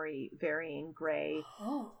shimmery, varying gray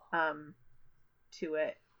to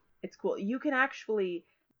it. It's cool. You can actually,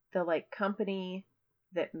 the like company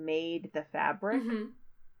that made the fabric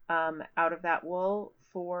out of that wool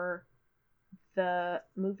for the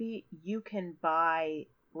movie, you can buy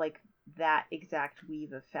like that exact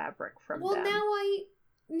weave of fabric from them. Well, now I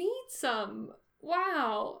need some.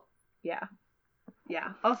 Wow. Yeah.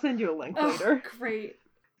 I'll send you a link later. Great.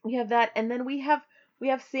 We have that, and then we have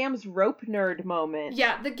Sam's rope nerd moment.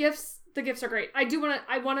 Yeah, the gifts are great. I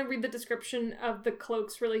want to read the description of the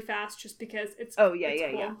cloaks really fast, just because it's cool.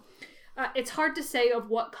 It's hard to say of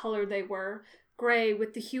what color they were. Gray,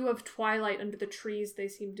 with the hue of twilight under the trees they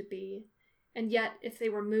seemed to be. And yet, if they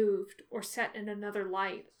were moved, or set in another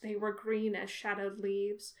light, they were green as shadowed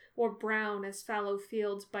leaves, or brown as fallow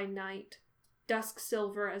fields by night, dusk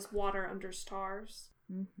silver as water under stars.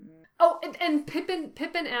 Mm-hmm. Oh, and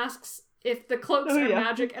Pippin asks if the cloaks are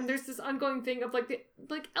magic, and there's this ongoing thing of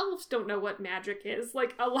like elves don't know what magic is.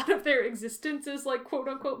 Like, a lot of their existence is like quote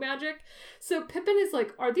unquote magic. So Pippin is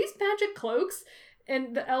like, are these magic cloaks?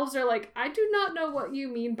 And the elves are like, I do not know what you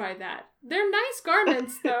mean by that. They're nice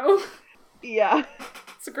garments, though. Yeah.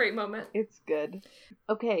 It's a great moment. It's good.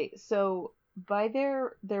 Okay, so by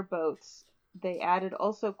their boats, they added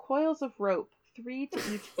also coils of rope, 3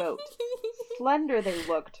 to each boat. Slender they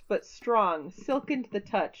looked, but strong, silken to the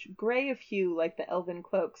touch, gray of hue like the elven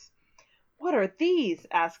cloaks. What are these?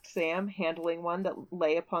 Asked Sam, handling one that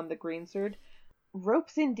lay upon the greensward.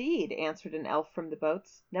 Ropes indeed, answered an elf from the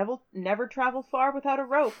boats. Never travel far without a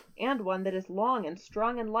rope, and one that is long and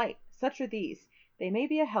strong and light. Such are these. They may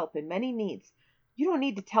be a help in many needs. You don't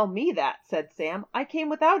need to tell me that, said Sam. I came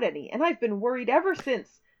without any, and I've been worried ever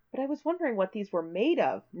since. But I was wondering what these were made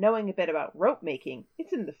of, knowing a bit about rope making.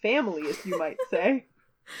 It's in the family, as you might say.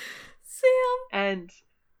 Sam! And,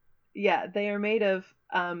 yeah, they are made of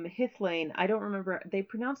hithlane. I don't remember. They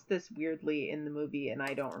pronounced this weirdly in the movie, and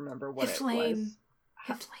I don't remember what it was.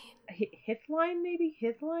 Hithlane, maybe?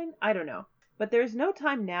 Hithlane? I don't know. But there is no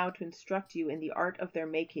time now to instruct you in the art of their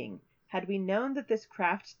making. Had we known that this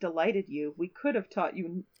craft delighted you, we could have taught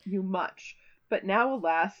you much. But now,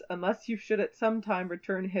 alas, unless you should at some time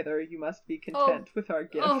return hither, you must be content with our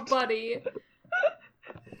gift. Oh, buddy.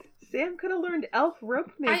 Sam could have learned elf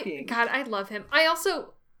rope making. God, I love him. I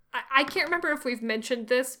also, I can't remember if we've mentioned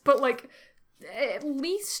this, but like, at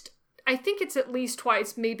least, I think it's at least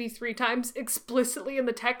twice, maybe 3 times, explicitly in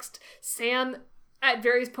the text, Sam, at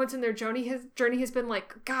various points in their journey has been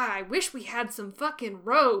like, God, I wish we had some fucking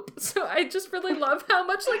rope. So I just really love how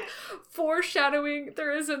much like foreshadowing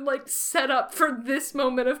there is and like set up for this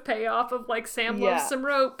moment of payoff of like Sam loves some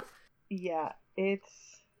rope. Yeah,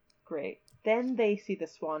 it's great. Then they see the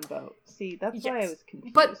swan boat. See, that's why I was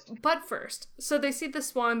confused. But first, so they see the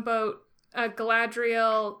swan boat.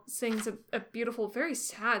 Galadriel sings a beautiful, very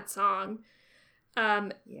sad song.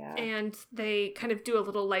 And they kind of do a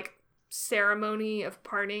little like ceremony of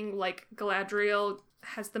parting, like Galadriel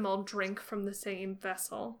has them all drink from the same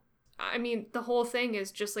vessel. I mean, the whole thing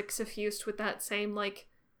is just like suffused with that same like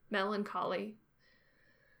melancholy.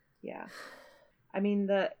 Yeah. I mean,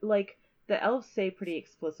 the elves say pretty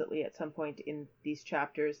explicitly at some point in these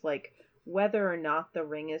chapters, like, whether or not the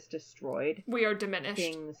ring is destroyed, we are diminished.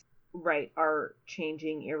 Things, are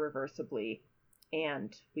changing irreversibly,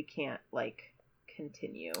 and we can't, like,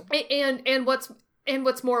 continue. And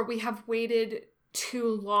what's more, we have waited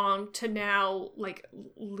too long to now, like,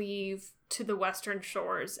 leave to the western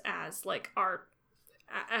shores as, like,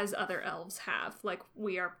 as other elves have. Like,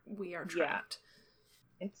 we are trapped.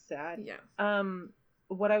 Yeah. It's sad. Yeah.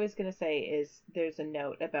 What I was going to say is there's a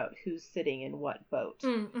note about who's sitting in what boat.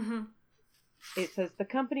 Mm-hmm. It says, the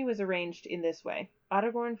company was arranged in this way.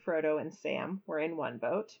 Aragorn, Frodo, and Sam were in one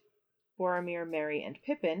boat. Boromir, Merry, and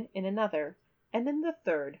Pippin in another. And in the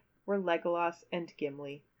third were Legolas and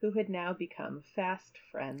Gimli, who had now become fast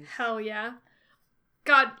friends. Hell yeah.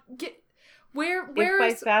 God, where if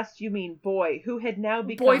by fast you mean boy, who had now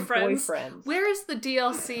become boyfriends. Where is the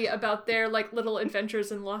DLC about their like little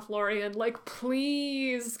adventures in Lothlorien? Like,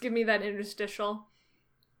 please give me that interstitial.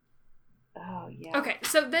 Oh yeah. Okay,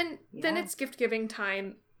 so then it's gift giving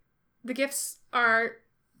time. The gifts are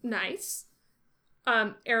nice.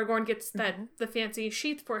 Aragorn gets the fancy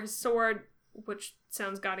sheath for his sword, which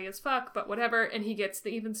sounds gaudy as fuck, but whatever. And he gets the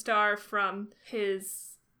Even Star from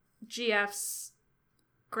his GF's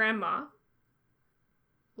grandma.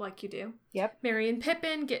 Like you do. Yep. Merry and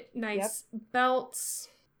Pippin get nice belts.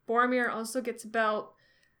 Boromir also gets a belt.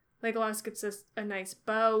 Legolas gets a nice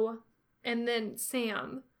bow. And then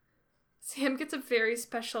Sam gets a very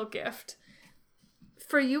special gift.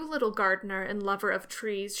 For you, little gardener and lover of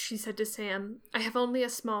trees, she said to Sam, I have only a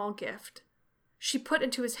small gift. She put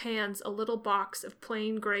into his hands a little box of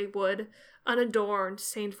plain gray wood, unadorned,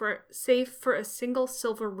 save for a single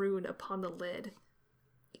silver rune upon the lid.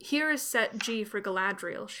 Here is set G for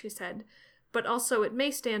Galadriel, she said, but also it may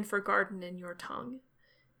stand for garden in your tongue.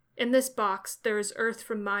 In this box there is earth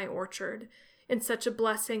from my orchard, and such a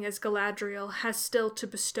blessing as Galadriel has still to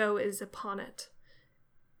bestow is upon it.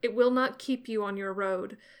 It will not keep you on your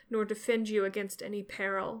road, nor defend you against any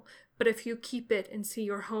peril, but if you keep it and see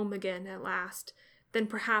your home again at last, then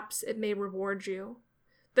perhaps it may reward you.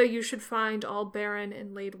 Though you should find all barren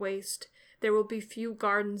and laid waste, there will be few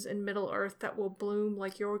gardens in Middle-earth that will bloom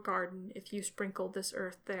like your garden if you sprinkle this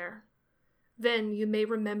earth there. Then you may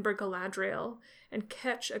remember Galadriel, and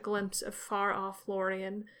catch a glimpse of far-off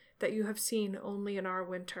Lorien that you have seen only in our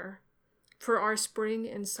winter. For our spring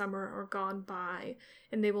and summer are gone by,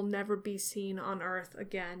 and they will never be seen on earth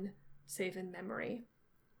again, save in memory.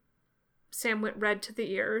 Sam went red to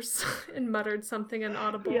the ears and muttered something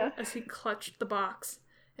inaudible as he clutched the box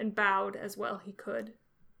and bowed as well he could.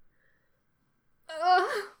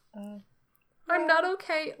 I'm not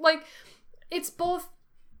okay. Like, it's both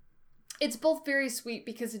very sweet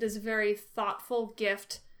because it is a very thoughtful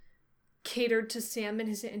gift catered to Sam and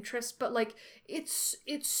his interests, but like it's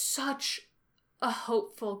such a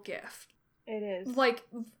hopeful gift. It is. Like,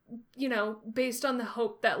 you know, based on the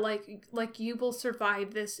hope that like you will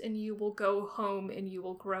survive this and you will go home and you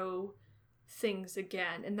will grow things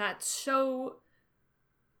again. And that's so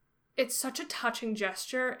it's such a touching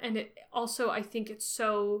gesture, and it also, I think it's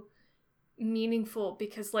so meaningful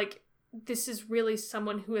because, like, this is really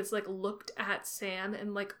someone who has, like, looked at Sam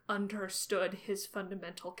and, like, understood his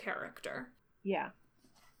fundamental character. Yeah.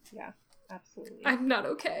 Yeah, absolutely. I'm not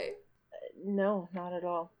okay. No, not at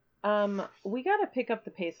all. We gotta pick up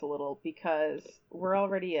the pace a little because we're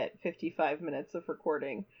already at 55 minutes of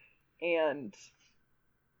recording, and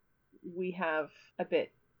we have a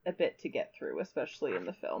bit to get through, especially in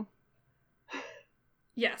the film.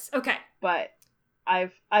 Yes, okay. But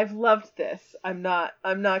I've loved this. I'm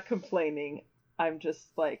not complaining. I'm just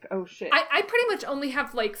like, oh shit. I pretty much only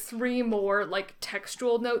have like 3 more like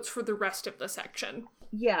textual notes for the rest of the section.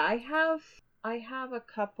 Yeah, I have a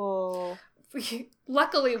couple.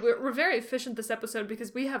 Luckily, we're very efficient this episode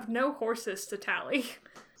because we have no horses to tally.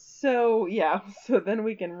 So then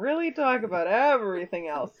we can really talk about everything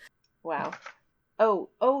else. Wow.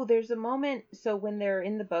 Oh, there's a moment, so when they're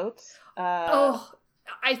in the boats...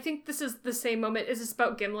 I think this is the same moment. Is this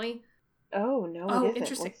about Gimli? Oh, no, it isn't.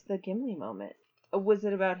 Interesting. What's the Gimli moment? Was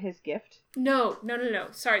it about his gift? No.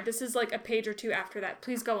 Sorry, this is like a page or 2 after that.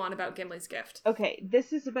 Please go on about Gimli's gift. Okay,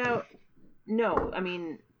 this is about... No,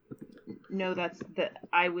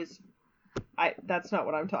 that's not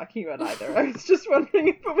what I'm talking about either. I was just wondering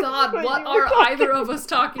if it was... God, what are either of us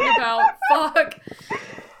talking about? Fuck.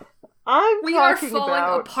 We are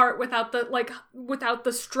falling apart without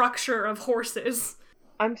the structure of horses.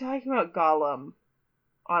 I'm talking about Gollum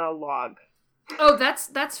on a log. Oh,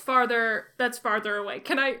 that's farther away.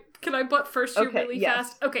 Can I butt first you really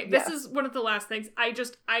fast? Okay, this is one of the last things.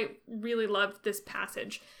 I really loved this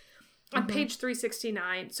passage. On page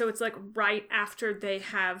 369, so it's like right after they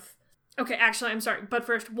have... Okay, actually, I'm sorry, but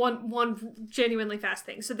first, one genuinely fast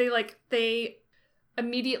thing. So they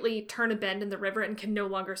immediately turn a bend in the river and can no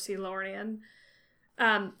longer see Lorien.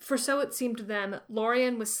 For so it seemed to them,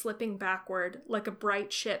 Lorien was slipping backward like a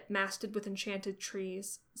bright ship masted with enchanted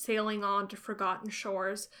trees, sailing on to forgotten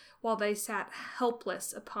shores, while they sat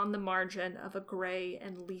helpless upon the margin of a grey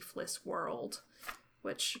and leafless world.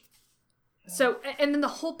 Which... So, and then the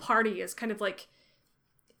whole party is kind of like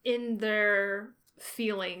in their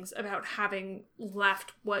feelings about having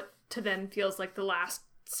left what to them feels like the last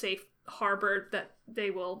safe harbor that they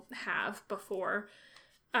will have before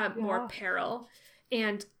more peril.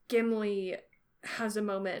 And Gimli has a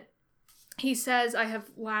moment. He says, I have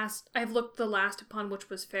looked the last upon which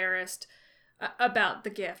was fairest about the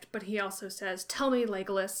gift. But he also says, tell me,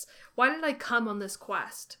 Legolas, why did I come on this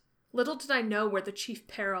quest? Little did I know where the chief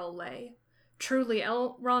peril lay. Truly,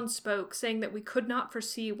 Elrond spoke, saying that we could not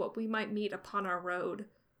foresee what we might meet upon our road.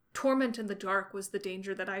 Torment in the dark was the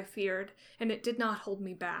danger that I feared, and it did not hold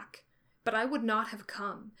me back. But I would not have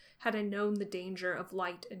come, had I known the danger of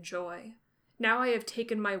light and joy. Now I have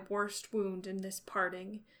taken my worst wound in this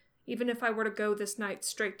parting. Even if I were to go this night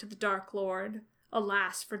straight to the Dark Lord,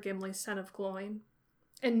 alas for Gimli, son of Gloin.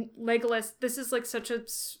 And Legolas, this is like such a...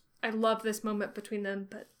 I love this moment between them,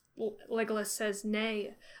 but Legolas says,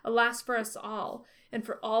 nay, alas for us all, and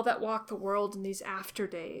for all that walk the world in these after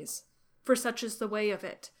days. For such is the way of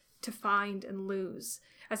it, to find and lose,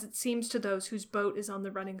 as it seems to those whose boat is on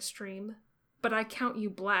the running stream. But I count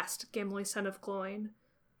you blessed, Gimli, son of Gloin.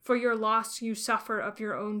 For your loss you suffer of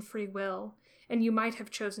your own free will, and you might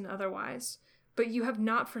have chosen otherwise. But you have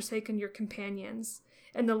not forsaken your companions,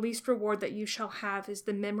 and the least reward that you shall have is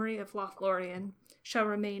the memory of Lothlorien, shall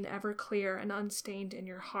remain ever clear and unstained in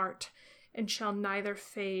your heart, and shall neither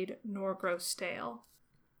fade nor grow stale.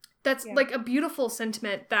 That's like a beautiful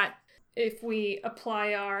sentiment that if we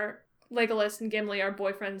apply our Legolas and Gimli, our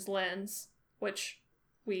boyfriend's lens, which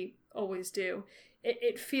we always do,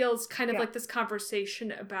 it feels kind of like this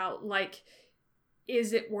conversation about, like,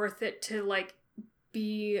 is it worth it to, like,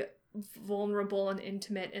 be vulnerable and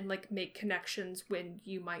intimate and, like, make connections when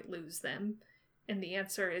you might lose them? And the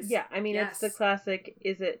answer is yes. It's the classic,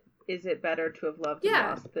 is it better to have loved and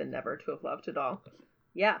lost than never to have loved at all?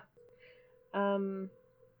 Yeah.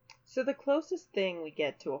 So the closest thing we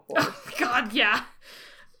get to a horse... Oh my god, yeah.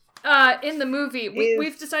 In the movie,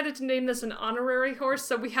 we've decided to name this an honorary horse,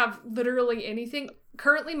 so we have literally anything.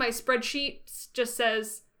 Currently, my spreadsheet just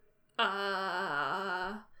says,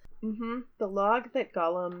 The log that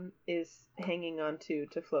Gollum is hanging onto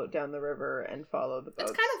to float down the river and follow the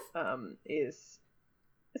boats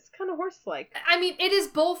it's kind of horse-like. I mean, it is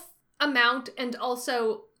both a mount and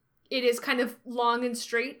also it is kind of long and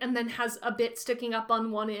straight and then has a bit sticking up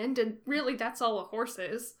on one end, and really that's all a horse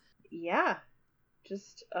is. Yeah.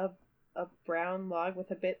 Just a brown log with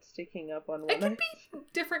a bit sticking up on one end. It can be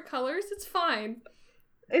different colors, it's fine.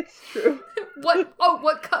 It's true. What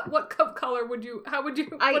color would you,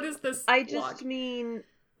 what is this I log? just mean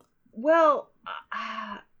Well,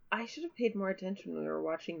 I should have paid more attention when we were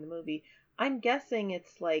watching the movie. I'm guessing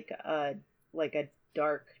it's like a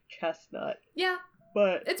dark chestnut. Yeah.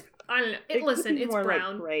 But it's, I don't know. Could be It's more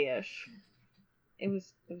brown. like grayish. It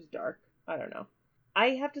was dark. I don't know.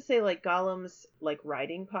 I have to say, like, Gollum's like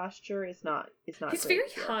riding posture is not. He's very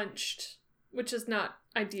hunched, which is not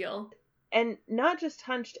ideal. And not just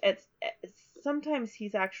hunched. Sometimes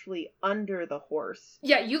he's actually under the horse.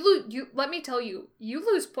 Yeah, you let me tell you, you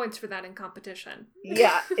lose points for that in competition.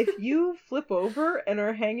 Yeah, if you flip over and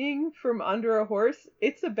are hanging from under a horse,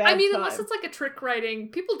 it's a bad time. Unless it's like a trick riding,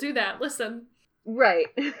 people do that. Listen. Right.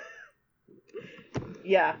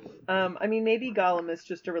 Yeah. Maybe Gollum is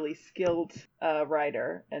just a really skilled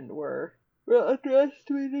rider, and we're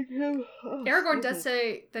underestimating him. Aragorn does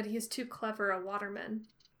say that he's too clever a waterman.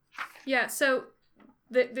 Yeah, so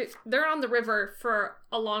they're on the river for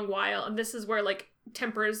a long while, and this is where, like,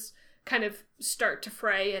 tempers kind of start to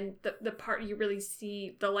fray, and the part you really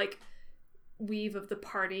see the, like, weave of the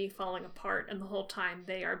party falling apart, and the whole time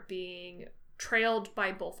they are being trailed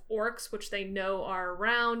by both orcs, which they know are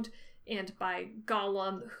around, and by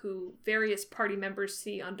Gollum, who various party members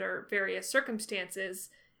see under various circumstances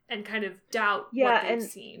and kind of doubt what they've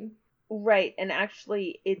seen. Right, and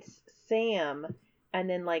actually it's Sam, and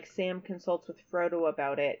then, like, Sam consults with Frodo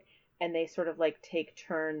about it, and they sort of, like, take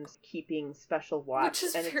turns keeping special watch. Which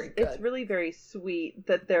is and very good. It's really very sweet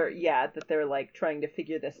that they're like trying to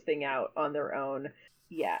figure this thing out on their own.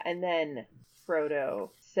 Yeah, and then Frodo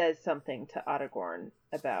says something to Aragorn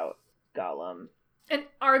about Gollum. And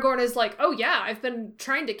Aragorn is like, oh yeah, I've been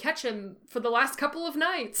trying to catch him for the last couple of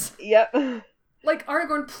nights. Yep. Like,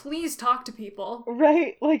 Aragorn, please talk to people.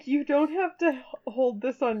 Right, like, you don't have to hold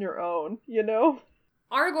this on your own, you know?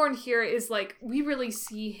 Aragorn here is like, we really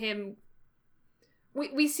see him,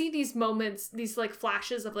 we see these moments, these, like,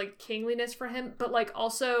 flashes of, like, kingliness for him, but, like,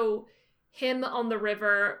 also him on the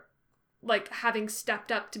river, like, having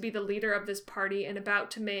stepped up to be the leader of this party and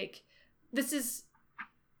about to make, this is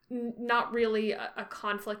not really a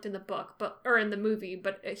conflict in the book, or in the movie,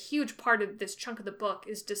 but a huge part of this chunk of the book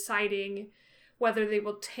is deciding whether they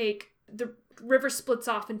will take, the river splits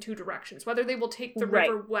off in two directions, whether they will take the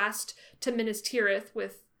river west to Minas Tirith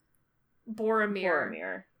with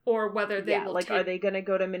Boromir, or whether they will are they going to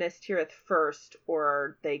go to Minas Tirith first, or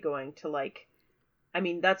are they going to, like,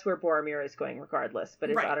 that's where Boromir is going regardless, but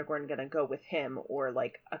is Aragorn going to go with him, or,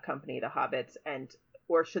 like, accompany the hobbits,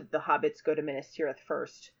 or should the hobbits go to Minas Tirith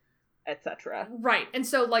first, etc. Right. And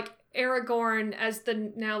so, like, Aragorn, as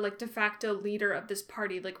the now, like, de facto leader of this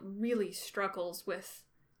party, like, really struggles with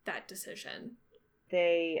that decision.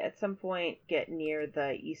 They, at some point, get near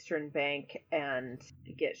the eastern bank and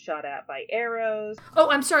get shot at by arrows. Oh,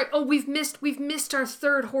 I'm sorry. Oh, we've missed our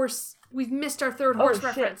third horse. We've missed our third horse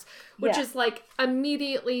reference, which is, like,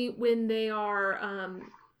 immediately when they are,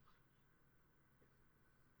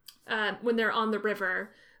 when they're on the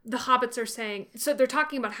river, the hobbits are saying, so they're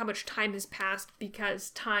talking about how much time has passed because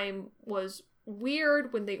time was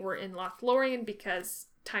weird when they were in Lothlorien, because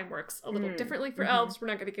time works a little differently for elves. We're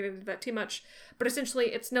not going to get into that too much, but essentially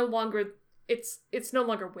it's no longer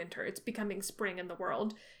winter. It's becoming spring in the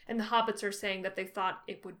world, and the hobbits are saying that they thought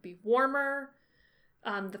it would be warmer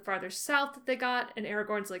the farther south that they got, and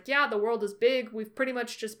Aragorn's like, yeah, the world is big. We've pretty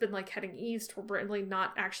much just been, like, heading east. We're really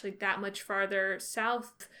not actually that much farther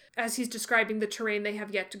south. As he's describing the terrain they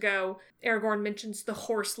have yet to go, Aragorn mentions the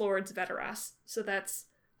Horse Lords of Edoras. So that's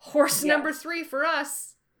horse number 3 for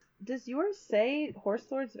us. Does yours say Horse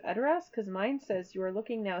Lords of Edoras? Because mine says, you are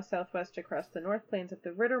looking now southwest across the North Plains of the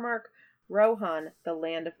Rittermark, Rohan, the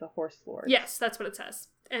land of the Horse Lords. Yes, that's what it says.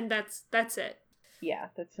 And that's it. Yeah,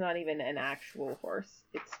 that's not even an actual horse.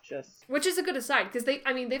 It's just... Which is a good aside, because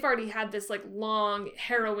they've already had this, like, long,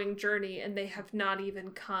 harrowing journey, and they have not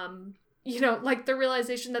even come... like, the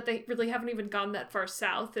realization that they really haven't even gone that far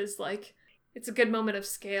south is, like, it's a good moment of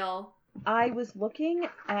scale. I was looking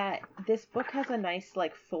at... This book has a nice,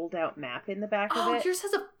 like, fold-out map in the back of it. Oh, yours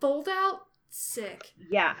has a fold-out? Sick.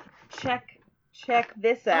 Yeah. Check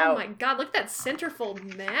this out. Oh my god, look at that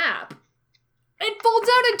centerfold map. It folds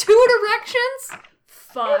out in 2 directions?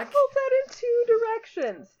 Fuck. It folds out in 2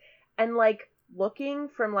 directions. And, like, looking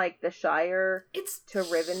from, like, the Shire to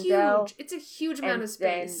Rivendell. Huge. It's a huge amount of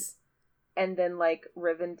space. And then, like,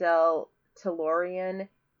 Rivendell to Lorien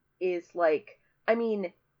is, like,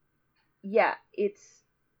 yeah, it's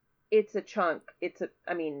a chunk.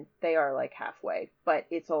 They are, like, halfway. But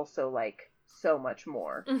it's also, like, so much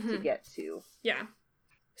more to get to. Yeah.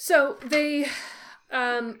 So, they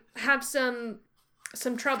have some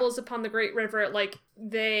troubles upon the Great River. Like,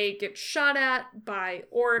 they get shot at by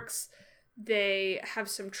orcs. They have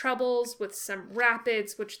some troubles with some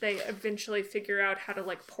rapids, which they eventually figure out how to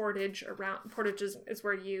like portage around. Portage is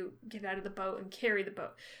where you get out of the boat and carry the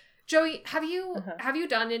boat. Joey, have you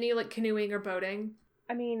done any like canoeing or boating?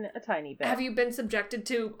 I mean, a tiny bit. Have you been subjected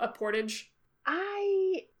to a portage?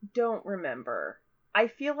 I don't remember. I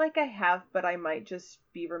feel like I have, but I might just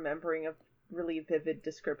be remembering a really vivid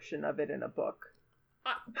description of it in a book.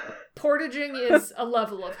 Portaging is a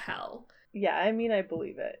level of hell. Yeah, I mean, I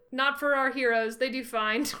believe it. Not for our heroes. They do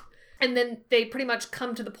fine. And then they pretty much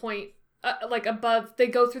come to the point, like above, they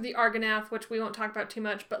go through the Argonath, which we won't talk about too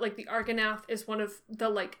much, but like the Argonath is one of the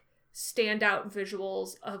like standout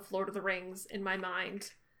visuals of Lord of the Rings in my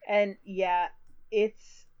mind. And yeah,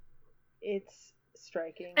 it's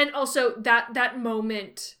striking. And also that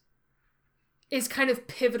moment is kind of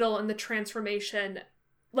pivotal in the transformation,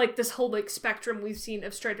 like this whole like spectrum we've seen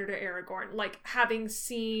of Strider to Aragorn, like having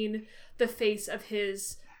seen the face of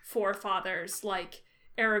his forefathers, like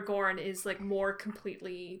Aragorn is like more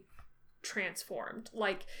completely transformed.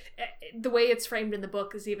 Like the way it's framed in the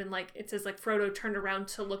book is even like it says like Frodo turned around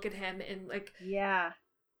to look at him and like, yeah,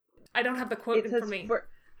 I don't have the quote for me.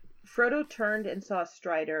 Frodo turned and saw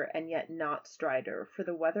Strider, and yet not Strider, for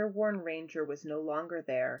the weather-worn ranger was no longer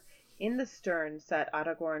there. In the stern sat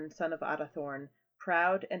Aragorn, son of Arathorn,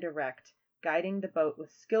 proud and erect, guiding the boat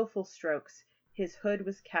with skillful strokes. His hood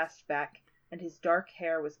was cast back, and his dark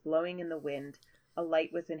hair was blowing in the wind. A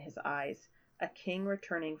light was in his eyes, a king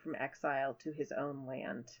returning from exile to his own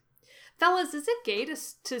land. Fellas, is it gay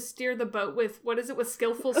to steer the boat with, what is it, with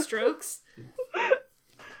skillful strokes?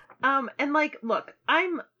 And like, look,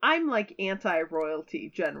 I'm like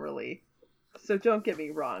anti-royalty generally, so don't get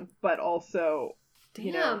me wrong, but also, damn,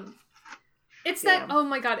 you know, it's that, oh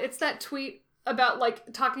my god, it's that tweet about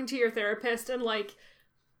like talking to your therapist and like,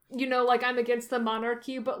 you know, like I'm against the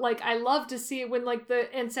monarchy, but like I love to see it when like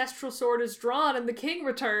the ancestral sword is drawn and the king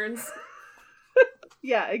returns.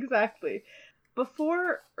 Yeah, exactly.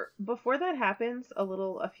 Before that happens,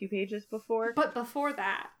 a few pages before. But before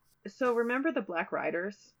that. So remember the Black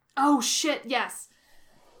Riders? Oh shit, yes.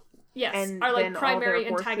 Yes, and our like primary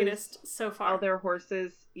antagonist so far. All their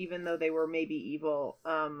horses, even though they were maybe evil,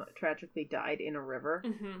 tragically died in a river.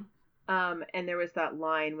 Mm-hmm. And there was that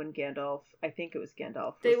line when Gandalf, I think it was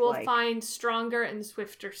Gandalf, they will like, find stronger and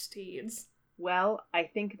swifter steeds. Well, I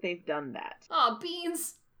think they've done that. Aw,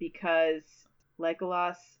 beans! Because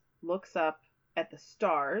Legolas looks up at the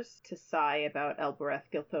stars to sigh about Elbereth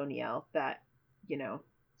Gilthoniel, that, you know,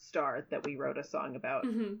 star that we wrote a song about,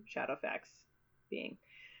 Shadowfax being.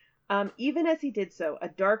 Even as he did so, a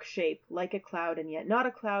dark shape, like a cloud and yet not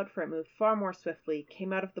a cloud, for it moved far more swiftly,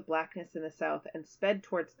 came out of the blackness in the south and sped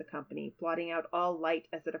towards the company, blotting out all light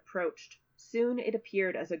as it approached. Soon it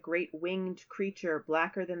appeared as a great winged creature,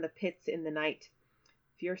 blacker than the pits in the night.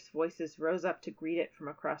 Fierce voices rose up to greet it from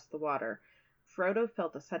across the water. Frodo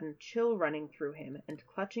felt a sudden chill running through him, and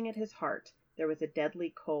clutching at his heart, there was a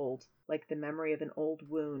deadly cold, like the memory of an old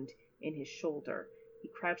wound, in his shoulder. He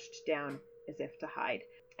crouched down as if to hide.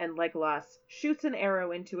 And Legolas shoots an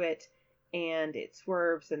arrow into it, and it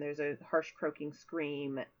swerves, and there's a harsh croaking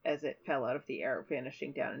scream as it fell out of the air,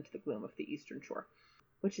 vanishing down into the gloom of the eastern shore.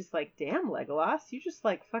 Which is like, damn, Legolas, you just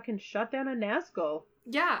like fucking shut down a Nazgul.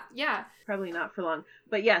 Yeah, yeah. Probably not for long.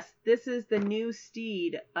 But yes, this is the new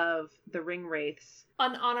steed of the Ringwraiths.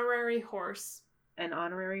 An honorary horse. An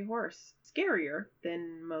honorary horse. Scarier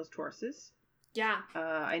than most horses. Yeah.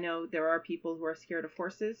 I know there are people who are scared of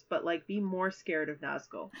horses, but like, be more scared of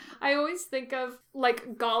Nazgul. I always think of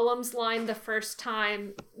like Gollum's line the first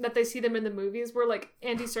time that they see them in the movies, where like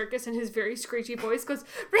Andy Serkis in his very screechy voice goes,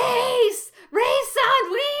 "Race! Race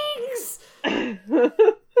on wings!"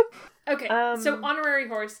 Okay, so honorary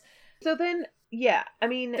horse. So then, yeah, I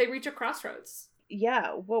mean, they reach a crossroads.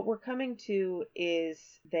 Yeah, what we're coming to is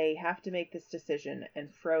they have to make this decision, and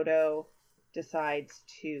Frodo decides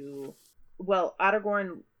to... Well,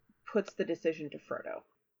 Aragorn puts the decision to Frodo,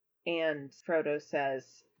 and Frodo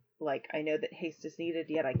says, like, I know that haste is needed,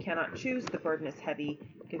 yet I cannot choose. The burden is heavy.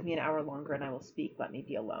 Give me an hour longer and I will speak. Let me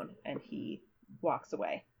be alone. And he walks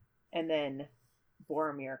away. And then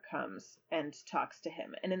Boromir comes and talks to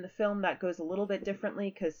him. And in the film, that goes a little bit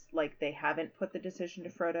differently because, like, they haven't put the decision to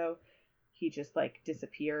Frodo. He just, like,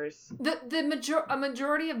 disappears. A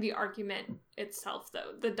majority of the argument itself,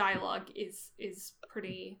 though, the dialogue is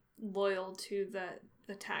pretty loyal to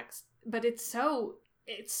the text, but it's so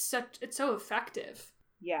effective.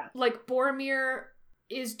 Yeah. Like, Boromir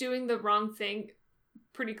is doing the wrong thing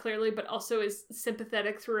pretty clearly, but also is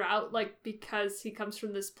sympathetic throughout, like, because he comes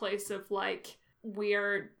from this place of, like,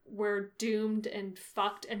 we're doomed and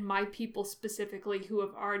fucked, and my people specifically who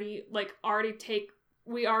have already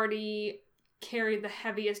we already carry the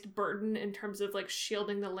heaviest burden in terms of like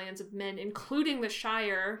shielding the lands of men, including the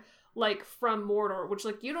Shire, like from Mordor, which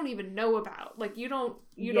like you don't even know about. Like you don't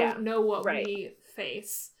know what we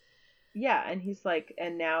face. Yeah, and he's like,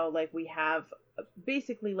 and now like we have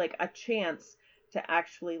basically like a chance to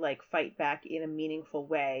actually like fight back in a meaningful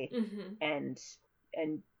way, and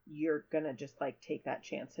you're gonna just like take that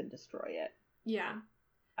chance and destroy it. Yeah.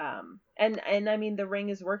 And I mean the ring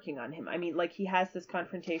is working on him. I mean, like he has this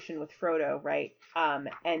confrontation with Frodo, right?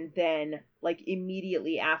 And then like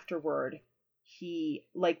immediately afterward, he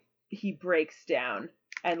breaks down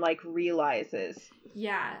and like realizes.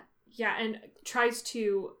 Yeah, and tries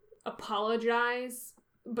to apologize,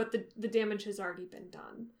 but the damage has already been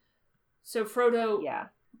done. So Frodo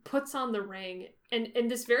puts on the ring, and in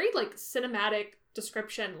this very like cinematic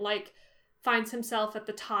description, like finds himself at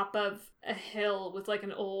the top of a hill with like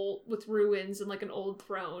with ruins and like an old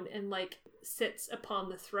throne, and like sits upon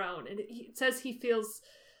the throne, and it says he feels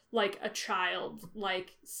like a child,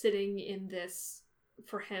 like sitting in this,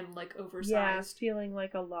 for him, like oversized, feeling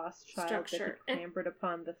like a lost child structure, that he clambered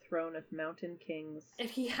upon the throne of mountain kings. And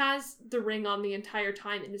he has the ring on the entire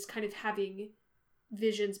time and is kind of having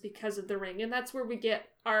visions because of the ring. And that's where we get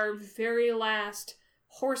our very last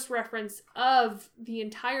horse reference of the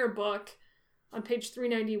entire book on page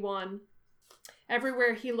 391.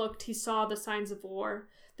 Everywhere he looked, he saw the signs of war.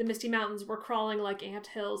 The misty mountains were crawling like ant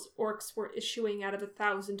hills. Orcs were issuing out of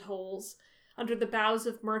 1,000 holes. Under the boughs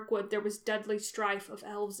of Mirkwood there was deadly strife of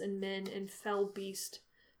elves and men and fell beast.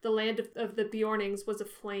 The land of the Beornings was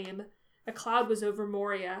aflame. A cloud was over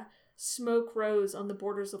Moria. Smoke rose on the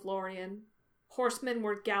borders of Lorien. Horsemen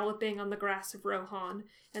were galloping on the grass of Rohan,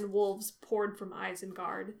 and wolves poured from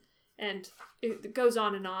Isengard. And it goes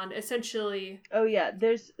on and on. Essentially... Oh yeah,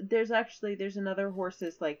 there's another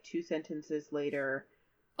horses like 2 sentences later.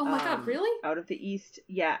 Oh my god, really? Out of the east,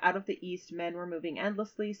 men were moving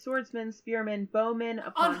endlessly. Swordsmen, spearmen, bowmen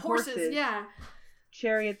upon on horses, yeah.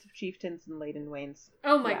 Chariots of chieftains and laden wains.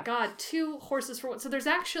 Oh my god, 2 horses for one. So there's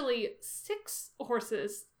actually 6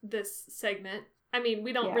 horses this segment. I mean,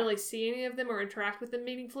 we don't really see any of them or interact with them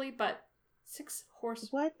meaningfully, but 6 horse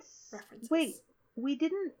references. Wait,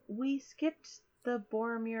 we skipped the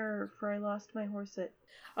Boromir for I lost my horse at...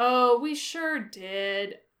 Oh, we sure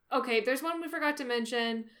did. Okay, there's one we forgot to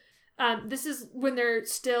mention. This is when they're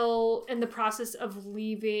still in the process of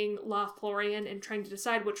leaving Lothlorien and trying to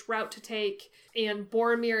decide which route to take. And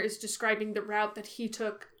Boromir is describing the route that he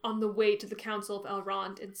took on the way to the Council of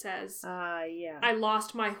Elrond and says, I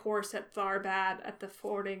lost my horse at Tharbad at the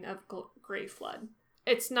fording of Greyflood.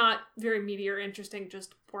 It's not very meaty or interesting,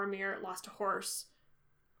 just Boromir lost a horse.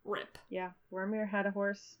 Rip. Yeah, Boromir had a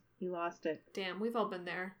horse. He lost it. Damn, we've all been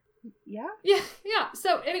there. Yeah? Yeah.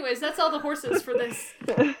 So anyways, that's all the horses for this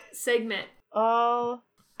segment.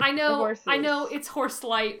 I know it's horse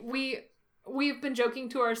light. We've been joking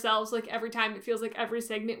to ourselves, like every time, it feels like every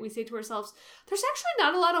segment we say to ourselves, there's actually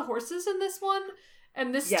not a lot of horses in this one.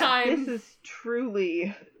 And this time... this is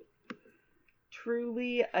truly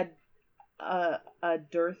a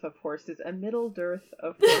dearth of horses, a middle dearth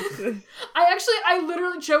of horses. I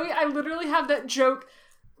literally have that joke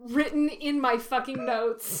written in my fucking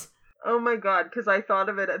notes. Oh my god, because I thought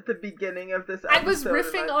of it at the beginning of this episode. I was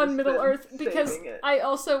riffing on Middle-earth because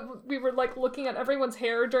we were like looking at everyone's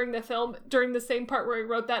hair during the film, during the same part where I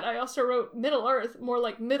wrote that. I also wrote Middle-earth, more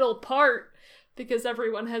like middle part, because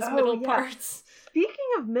everyone has middle parts. Speaking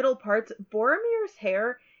of middle parts, Boromir's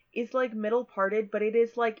hair is like middle parted, but it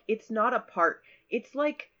is like, it's not a part. It's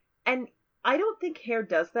like, and I don't think hair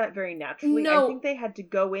does that very naturally. No. I think they had to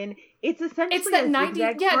go in. It's essentially it's that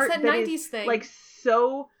 90s, it's that 90s thing. Like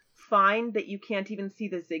so fine that you can't even see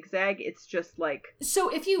the zigzag. It's just like, so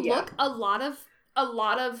if you look, a lot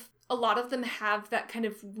of them have that kind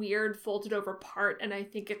of weird folded over part, and I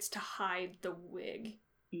think it's to hide the wig.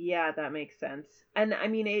 Yeah, that makes sense. And I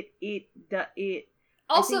mean, it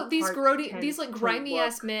also, these like grimy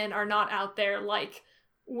ass men are not out there like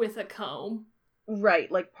with a comb. Right,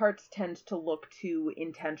 like parts tend to look too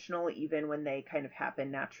intentional even when they kind of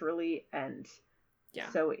happen naturally, and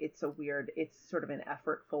so it's sort of an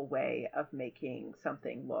effortful way of making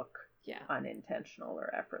something look unintentional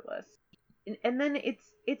or effortless. And then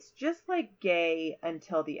it's just like gay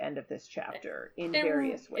until the end of this chapter in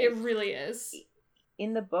various ways. It really is.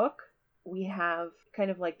 In the book, we have kind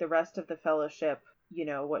of like the rest of the Fellowship, you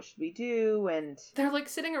know, what should we do? And they're like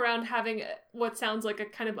sitting around having what sounds like a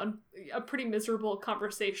kind of a pretty miserable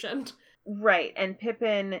conversation. Right. And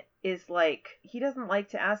Pippin is like, he doesn't like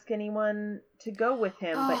to ask anyone to go with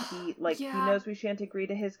him, but he knows we shan't agree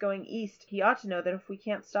to his going east. He ought to know that if we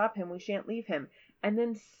can't stop him, we shan't leave him. And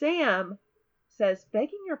then Sam says,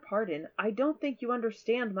 "Begging your pardon, I don't think you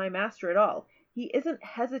understand my master at all. He isn't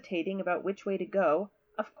hesitating about which way to go.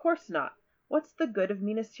 Of course not. What's the good of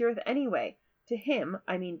Minas Tirith anyway? To him,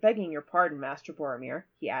 I mean, begging your pardon, Master Boromir,"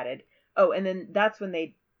 he added. Oh, and then that's when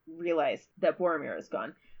they realized that Boromir is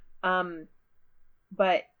gone.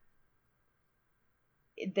 But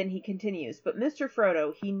then he continues, "But Mr.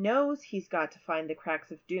 Frodo, he knows he's got to find the cracks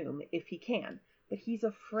of doom if he can. But he's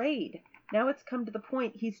afraid. Now it's come to the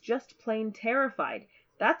point he's just plain terrified.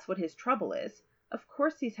 That's what his trouble is. Of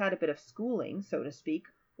course he's had a bit of schooling, so to speak.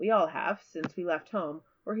 We all have, since we left home,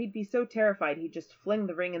 or he'd be so terrified he'd just fling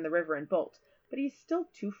the ring in the river and bolt. But he's still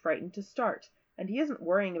too frightened to start. And he isn't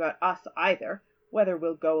worrying about us either, whether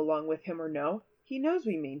we'll go along with him or no. He knows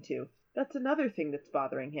we mean to. That's another thing that's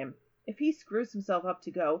bothering him. If he screws himself up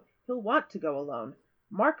to go, he'll want to go alone.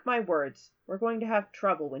 Mark my words, we're going to have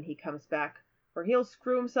trouble when he comes back. For he'll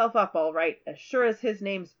screw himself up all right, as sure as his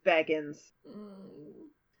name's Baggins."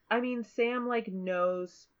 I mean, Sam,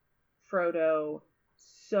 knows Frodo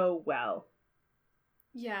so well.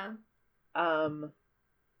 Yeah.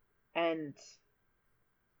 And,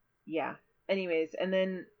 yeah. Anyways, and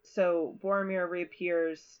then, so Boromir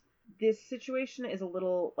reappears. This situation is a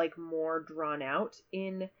little, more drawn out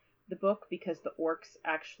in the book because the orcs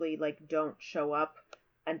actually, don't show up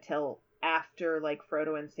until after,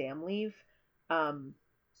 Frodo and Sam leave.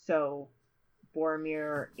 So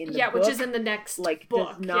Boromir in the book, which is in the next book,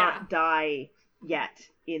 does not die yet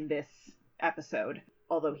in this episode,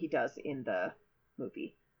 although he does in the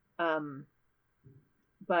movie. But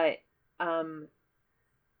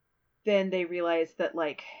then they realize that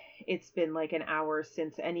it's been an hour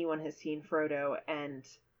since anyone has seen Frodo, and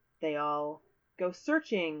they all go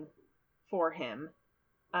searching for him.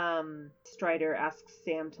 Strider asks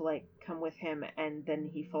Sam to come with him, and then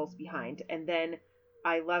he falls behind. And then,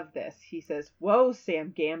 I love this, he says, "Whoa,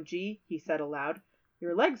 Sam Gamgee," he said aloud.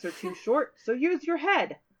 "Your legs are too short, so use your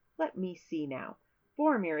head. Let me see now.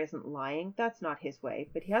 Boromir isn't lying, that's not his way,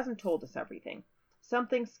 but he hasn't told us everything.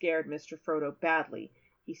 Something scared Mr. Frodo badly.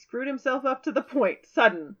 He screwed himself up to the point,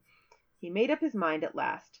 sudden. He made up his mind at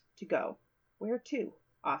last, to go. Where to?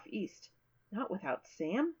 Off east. Not without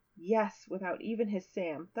Sam? Yes, without even his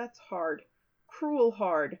Sam. That's hard. Cruel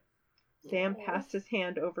hard." Sam passed his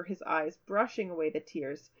hand over his eyes, brushing away the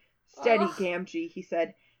tears. "Steady, Gamgee," he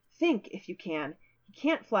said. "Think, if you can. He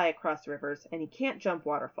can't fly across rivers, and he can't jump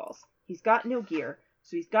waterfalls. He's got no gear,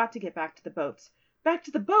 so he's got to get back to the boats. Back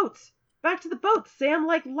to the boats! Back to the boats, Sam,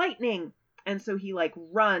 like lightning!" And so he,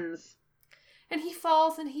 runs. And he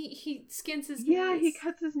falls, and he skins his knees. Yeah, he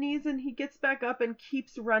cuts his knees, and he gets back up and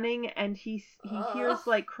keeps running, and he hears,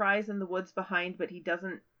 cries in the woods behind, but he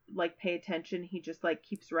doesn't, pay attention. He just,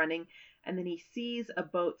 keeps running. And then he sees a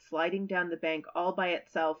boat sliding down the bank all by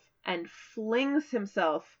itself and flings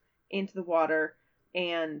himself into the water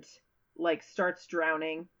and, starts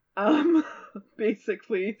drowning.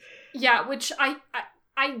 Basically. Yeah, which I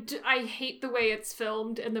hate the way it's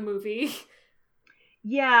filmed in the movie.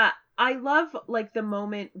 Yeah, I love, the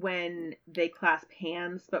moment when they clasp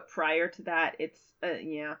hands, but prior to that, it's,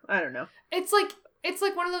 I don't know. It's like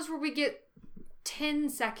one of those where we get 10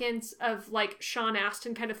 seconds of, Sean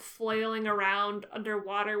Astin kind of flailing around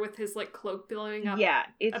underwater with his, cloak billowing up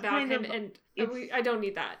it's about kind him, of, and I don't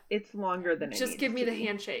need that. It's longer than it Just give me the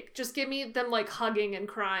handshake. Just give me them, hugging and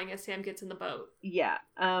crying as Sam gets in the boat. Yeah.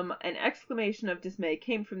 An exclamation of dismay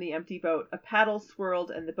came from the empty boat. A paddle swirled,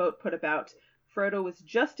 and the boat put about. Frodo was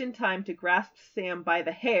just in time to grasp Sam by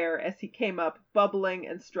the hair as he came up, bubbling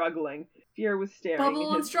and struggling. Fear was staring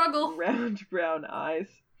in his round brown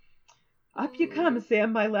eyes. "Up you come,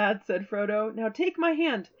 Sam, my lad," said Frodo. "Now take my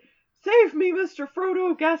hand." "Save me, Mr.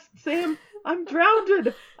 Frodo," gasped Sam. "I'm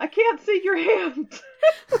drowned. I can't see your hand."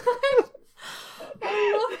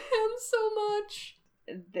 I love him so much.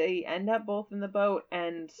 They end up both in the boat,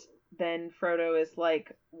 and then Frodo is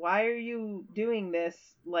like, "Why are you doing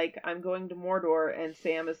this? I'm going to Mordor." And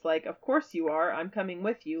Sam is like, "Of course you are. I'm coming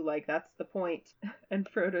with you. That's the point." And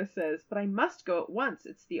Frodo says, "But I must go at once.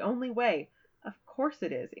 It's the only way." "Of course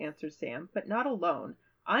it is," answered Sam, "but not alone.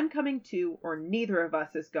 I'm coming too, or neither of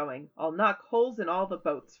us is going. I'll knock holes in all the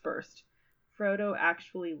boats first." Frodo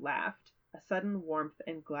actually laughed. A sudden warmth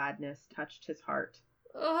and gladness touched his heart.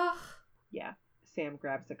 Ugh. Yeah. Sam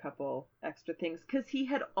grabs a couple extra things because he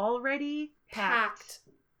had already packed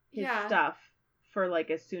his stuff for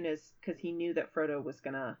as soon as, because he knew that Frodo was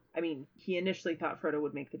gonna, he initially thought Frodo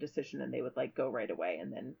would make the decision and they would go right away,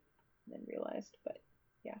 and then realized, but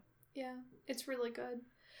yeah. Yeah, it's really good.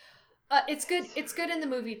 It's good. It's good in the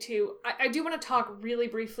movie too. I do want to talk really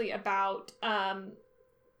briefly about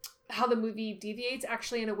how the movie deviates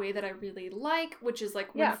actually in a way that I really like, which is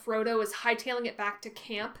like when Yeah. Frodo is hightailing it back to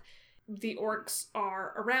camp, the orcs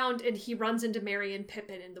are around and he runs into Merry and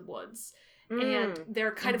Pippin in the woods. And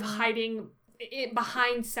they're kind of hiding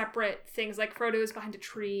behind separate things. Like Frodo is behind a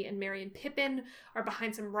tree and Merry and Pippin are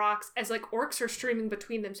behind some rocks as like orcs are streaming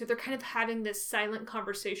between them. So they're kind of having this silent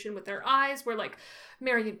conversation with their eyes where like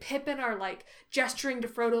Merry and Pippin are like gesturing to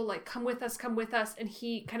Frodo like, come with us. And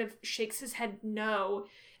he kind of shakes his head no.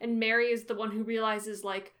 And Merry is the one who realizes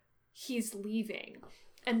like he's leaving.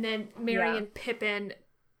 And then Merry and Pippin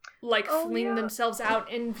like fling themselves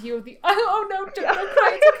out in view of the... Oh no, don't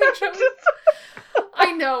cry, it's okay, Joey.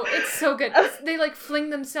 I know, it's so good. They like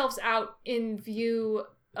fling themselves out in view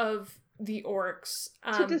of the orcs.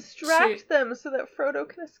 To distract them so that Frodo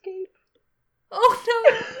can escape. Oh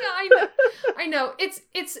no, yeah, I know.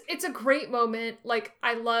 It's a great moment. Like,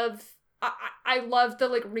 I love the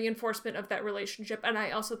like reinforcement of that relationship, and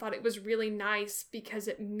I also thought it was really nice because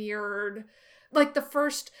it mirrored like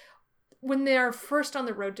when they're first on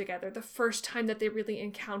the road together, the first time that they really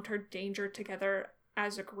encountered danger together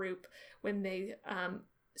as a group, when they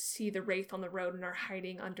see the wraith on the road and are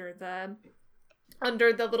hiding under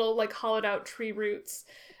the little like hollowed out tree roots,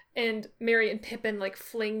 and Merry and Pippin like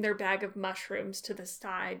fling their bag of mushrooms to the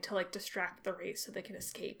side to like distract the wraith so they can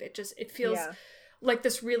escape. It feels like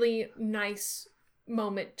this really nice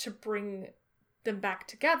moment to bring them back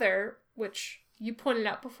together, which you pointed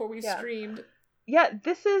out before we streamed. Yeah,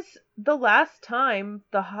 this is the last time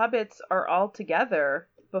the hobbits are all together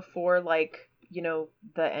before, like, you know,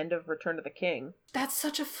 the end of Return of the King. That's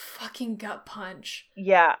such a fucking gut punch.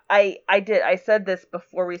 Yeah, I said this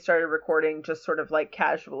before we started recording, just sort of like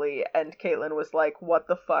casually, and Caitlin was like, what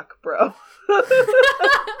the fuck, bro?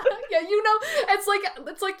 Yeah, you know,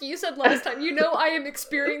 it's like you said last time, you know I am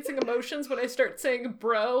experiencing emotions when I start saying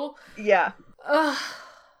bro. Yeah. Ugh.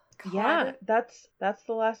 God. Yeah, that's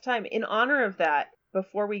the last time. In honor of that,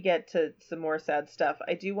 before we get to some more sad stuff,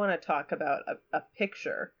 I do want to talk about a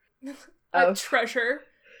picture. A treasure.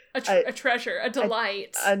 A treasure. A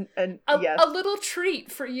delight. Yes. A little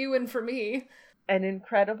treat for you and for me. An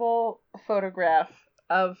incredible photograph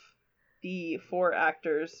of the 4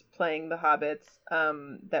 actors playing the hobbits.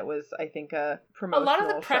 That was, I think, a promotional shot. A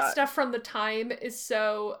lot of the press shot. stuff from the time is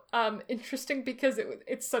so interesting because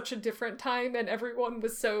it's such a different time and everyone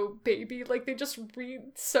was so baby. Like, they just read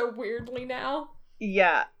so weirdly now.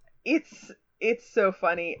 Yeah, it's so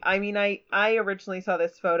funny. I mean, I originally saw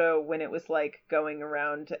this photo when it was like going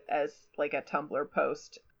around as like a Tumblr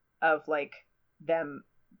post of like them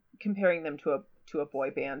comparing them to a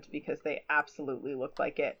boy band because they absolutely look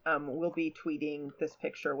like it. We'll be tweeting this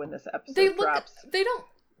picture when this episode drops. They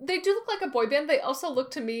do look like a boy band. They also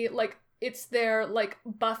look to me like it's their like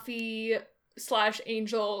Buffy /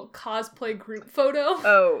 Angel cosplay group photo.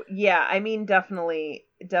 Oh yeah, I mean definitely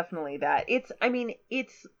that. It's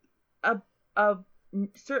a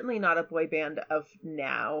certainly not a boy band of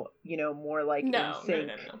now, you know, more like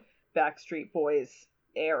NSYNC, Backstreet Boys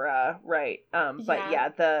era, right? But yeah,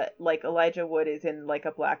 the like Elijah Wood is in like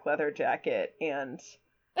a black leather jacket, and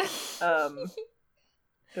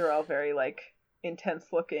they're all very like intense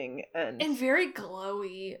looking and very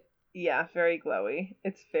glowy. Yeah, very glowy.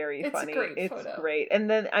 It's very funny. It's photo. Great. And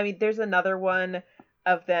then I mean, there's another one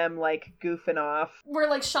of them like goofing off where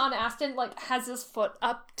like Sean Astin like has his foot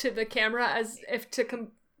up to the camera as if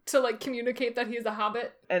to like communicate that he's a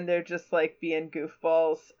hobbit, and they're just like being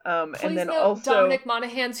goofballs. Please and then note also Dominic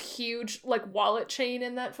Monaghan's huge like wallet chain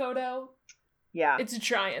in that photo. Yeah, it's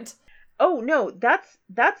giant. Oh no, that's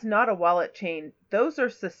not a wallet chain. Those are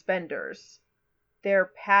suspenders.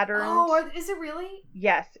 They're patterned. Oh, is it really?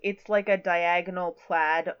 Yes, it's like a diagonal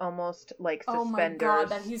plaid, almost like suspenders. Oh my god,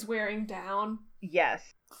 that he's wearing down. Yes.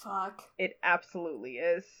 Fuck. It absolutely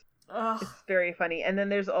is. Ugh. It's very funny. And then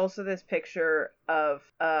there's also this picture of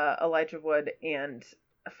Elijah Wood and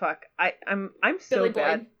I'm so Billy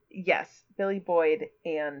bad. Boyd. Yes, Billy Boyd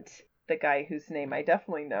and the guy whose name I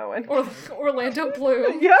definitely know. And Orlando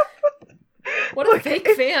Bloom. Yep. What a fake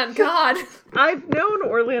fan, God. I've known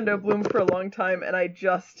Orlando Bloom for a long time, and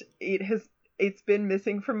it's been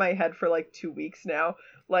missing from my head for like 2 weeks now.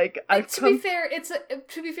 Like, to be fair, it's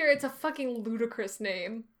a fucking ludicrous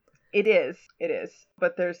name. It is.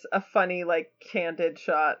 But there's a funny, like, candid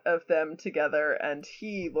shot of them together, and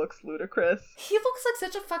he looks ludicrous. He looks like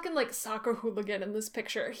such a fucking, like, soccer hooligan in this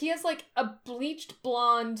picture. He has, like, a bleached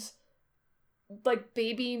blonde, like,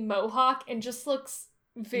 baby mohawk, and just looks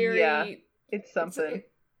very... Yeah, it's something.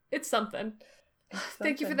 It's something.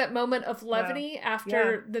 Thank you for that moment of levity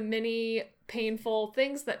after the many painful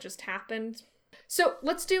things that just happened. So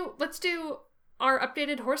let's do our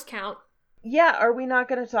updated horse count. Yeah, are we not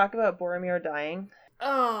going to talk about Boromir dying?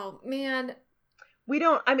 Oh, man. We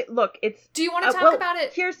don't. I mean, look, it's. Do you want to talk about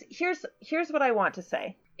it? Here's what I want to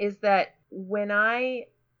say is that when I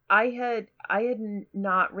had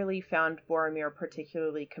not really found Boromir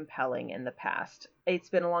particularly compelling in the past. It's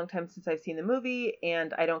been a long time since I've seen the movie,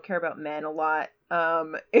 and I don't care about men a lot.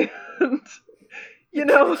 And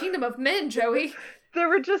the Kingdom of Men, Joey. There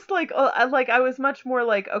were just like I was much more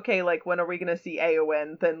like, okay, like when are we gonna see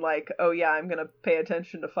Eowyn than like, oh yeah, I'm gonna pay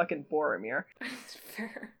attention to fucking Boromir.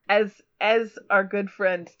 Fair. As our good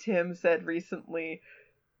friend Tim said recently,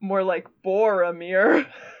 more like Boromir.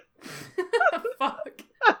 Fuck.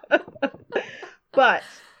 But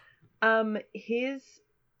his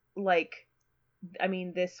like, I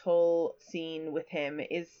mean, this whole scene with him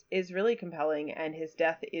is really compelling, and his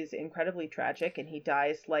death is incredibly tragic, and he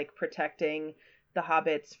dies like protecting the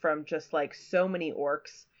hobbits from just like so many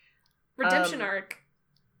orcs. Redemption arc.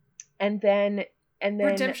 And then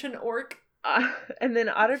redemption orc. And then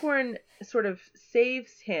Aragorn sort of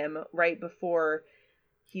saves him right before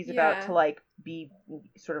he's about to like be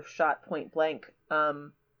sort of shot point blank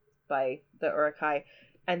by the Uruk-hai,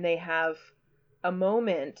 and they have a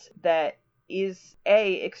moment that is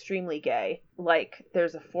extremely gay. Like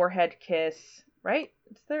there's a forehead kiss, right?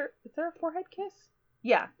 Is there a forehead kiss?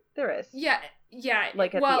 Yeah, there is. Yeah.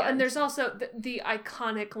 Like at well, the end. And there's also the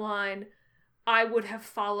iconic line, "I would have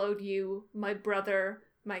followed you, my brother,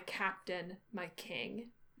 my captain, my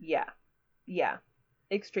king." Yeah,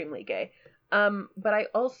 extremely gay. But I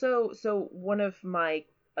also, so one of my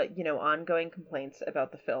ongoing complaints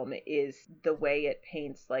about the film is the way it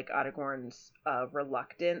paints like Aragorn's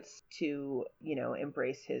reluctance to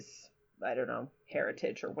embrace his, I don't know,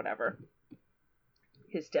 heritage or whatever,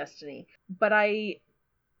 his destiny. But I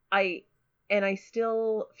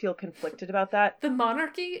still feel conflicted about that. The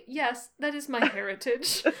monarchy, yes, that is my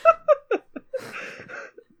heritage.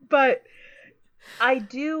 But I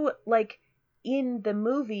do, like, in the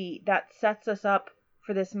movie, that sets us up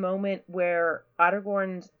for this moment where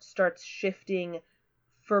Aragorn starts shifting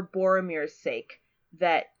for Boromir's sake.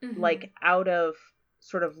 That, like, out of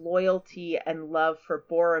sort of loyalty and love for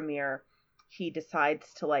Boromir, he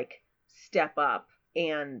decides to, like, step up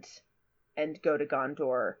and go to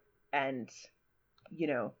Gondor and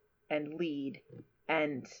and lead,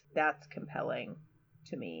 and that's compelling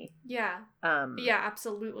to me. Yeah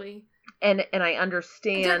absolutely. And I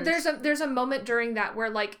understand there's a moment during that where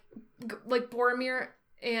like Boromir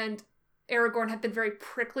and Aragorn have been very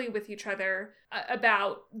prickly with each other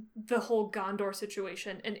about the whole Gondor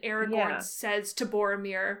situation, and Aragorn says to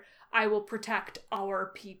Boromir, "I will protect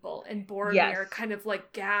our people," and Boromir kind of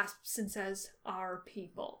like gasps and says, "Our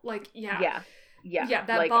people." Like that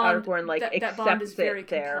like bond, Aragorn like that accepts bond is very it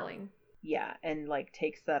there. compelling. Yeah, and like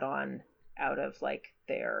takes that on out of like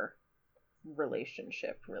their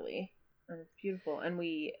relationship, really. And it's beautiful. And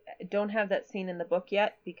we don't have that scene in the book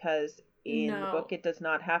yet, because in the book it does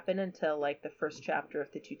not happen until like the first chapter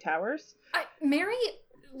of The Two Towers.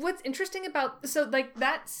 What's interesting about, so like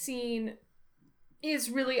that scene is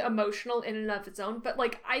really emotional in and of its own, but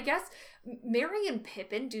like I guess Merry and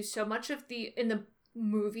Pippin do so much of the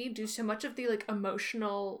like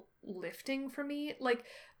emotional lifting for me. Like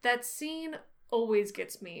that scene always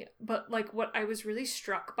gets me, but like what I was really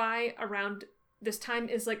struck by around this time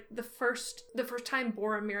is like the first time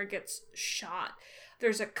Boromir gets shot,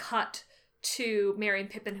 there's a cut to Merry and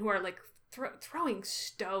Pippin who are like throwing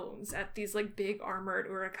stones at these like big armored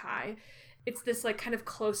Uruk-hai. It's this like kind of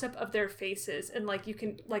close up of their faces, and like you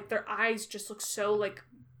can like their eyes just look so like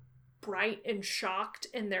bright and shocked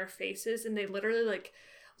in their faces, and they literally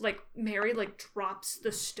like Merry like drops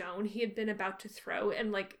the stone he had been about to throw,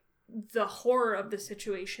 and like the horror of the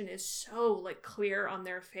situation is so like clear on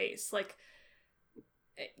their face. Like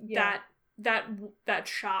that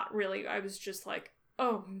shot, really, I was just like,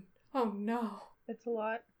 oh no. It's a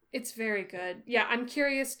lot. It's very good. Yeah, I'm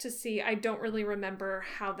curious to see. I don't really remember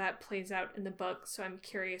how that plays out in the book, so I'm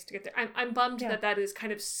curious to get there. I'm bummed that is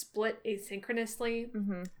kind of split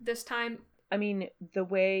asynchronously this time. I mean, the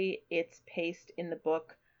way it's paced in the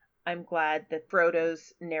book, I'm glad that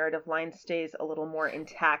Frodo's narrative line stays a little more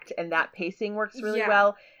intact, and that pacing works really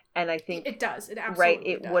well. And I think it does. It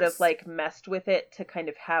absolutely does. Would have like messed with it to kind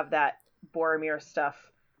of have that Boromir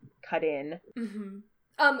stuff cut in.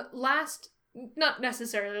 Not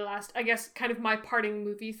necessarily last, I guess kind of my parting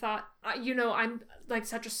movie thought. I'm like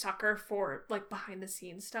such a sucker for like behind the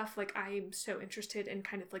scenes stuff. Like I'm so interested in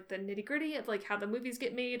kind of like the nitty gritty of like how the movies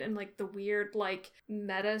get made, and like the weird like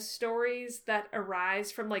meta stories that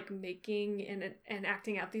arise from like making and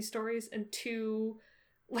acting out these stories. And two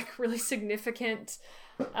like really significant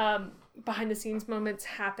behind the scenes moments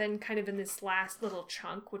happen kind of in this last little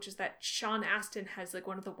chunk, which is that Sean Astin has like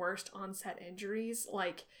one of the worst onset injuries.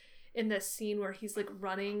 Like in this scene where he's like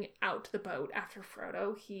running out to the boat after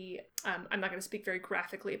Frodo, he I'm not going to speak very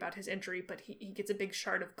graphically about his injury, but he gets a big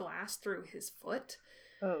shard of glass through his foot.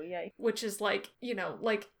 Oh, yeah. Which is like, you know,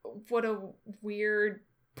 like what a weird,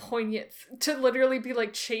 poignant to literally be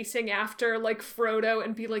like chasing after like Frodo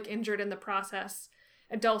and be like injured in the process.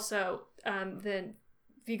 And also then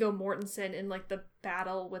Viggo Mortensen in like the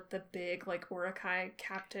battle with the big like Uruk-hai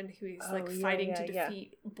captain who he's like fighting to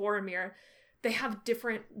defeat Boromir. They have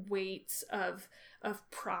different weights of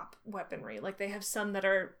prop weaponry. Like they have some that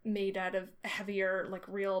are made out of heavier like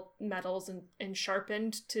real metals and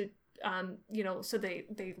sharpened to you know, so they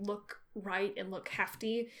look right and look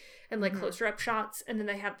hefty and like closer up shots. And then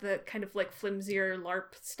they have the kind of like flimsier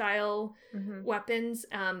LARP style weapons.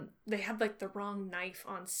 They had like the wrong knife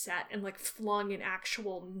on set and like flung an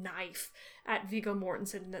actual knife at Viggo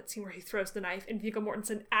Mortensen in that scene where he throws the knife, and Viggo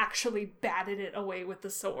Mortensen actually batted it away with the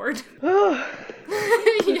sword.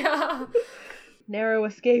 Yeah. Narrow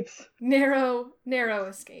escapes. Narrow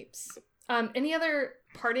escapes. Any other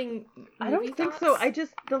parting I don't think thoughts? so.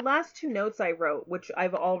 The last two notes I wrote, which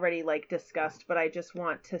I've already like discussed, but I just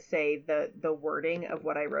want to say the wording of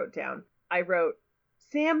what I wrote down. I wrote,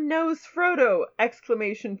 Sam knows Frodo! !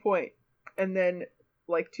 And then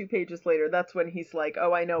like 2 pages later, that's when he's like,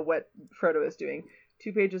 oh, I know what Frodo is doing.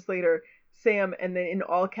 2 pages later, Sam, and then in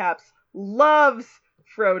all caps, loves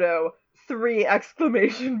Frodo! 3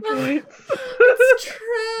 exclamation points. It's true.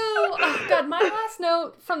 Oh god, my last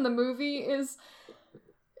note from the movie is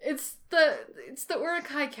it's the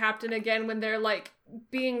Uruk-hai captain again when they're like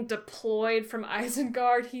being deployed from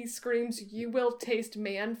Isengard. He screams, "You will taste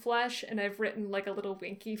man flesh," and I've written like a little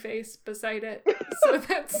winky face beside it. So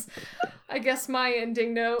that's, I guess, my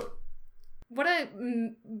ending note. What a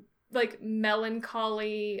like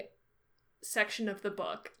melancholy section of the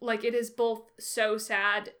book. Like it is both so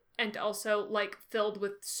sad and also like filled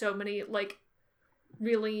with so many like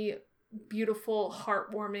really beautiful,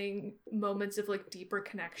 heartwarming moments of like deeper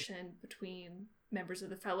connection between members of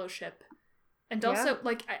the Fellowship. And also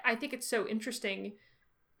like I think it's so interesting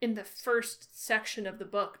in the first section of the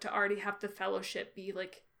book to already have the Fellowship be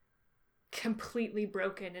like completely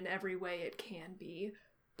broken in every way it can be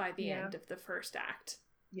by the end of the first act.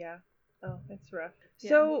 Yeah. Oh, that's rough. Yeah.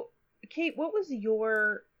 So, Kate, what was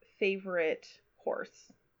your favorite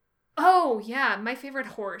horse? Oh, yeah, my favorite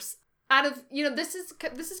horse. Out of, you know, this is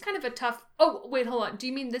kind of a tough... Oh, wait, hold on. Do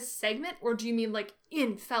you mean this segment, or do you mean, like,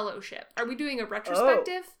 in Fellowship? Are we doing a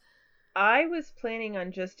retrospective? I was planning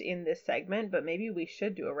on just in this segment, but maybe we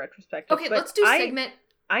should do a retrospective. Okay, let's do segment...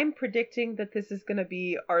 I'm predicting that this is going to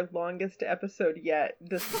be our longest episode yet,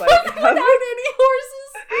 despite without any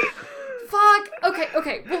horses. Fuck.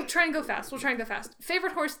 Okay. We'll try and go fast.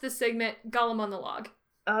 Favorite horse this segment, Gollum on the log.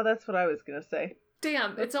 Oh, that's what I was going to say.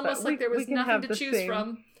 Damn, it's almost like there was nothing to choose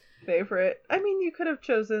from. Favorite. I mean, you could have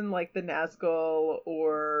chosen, like, the Nazgul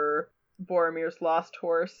or Boromir's lost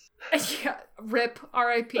horse. Yeah, rip,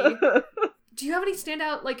 R.I.P. Do you have any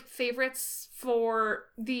standout, like, favorites for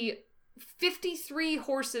the 53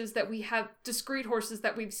 horses that we have, discrete horses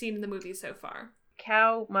that we've seen in the movie so far?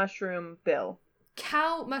 Cow, Mushroom, Bill.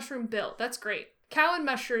 Cow, Mushroom, Bill. That's great. Cow and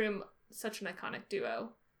Mushroom, such an iconic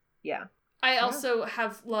duo. Yeah. I also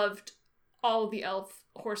have loved all the elf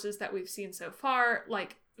horses that we've seen so far,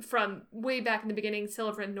 like from way back in the beginning,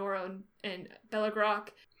 Cillivan, Noron, and Bellagrok,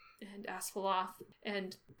 and Asfaloth,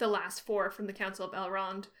 and the last 4 from the Council of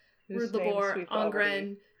Elrond, Rudlabor,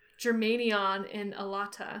 Ongren, Germanion, and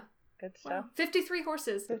Alata. Good stuff. Wow. 53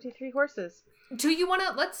 horses. 53 horses. Do you want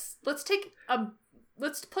to, let's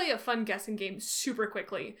play a fun guessing game super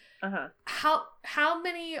quickly. Uh-huh. How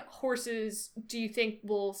many horses do you think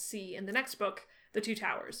we'll see in the next book, The Two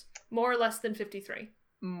Towers? More or less than 53?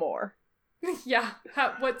 More. Yeah.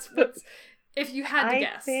 What's if you had to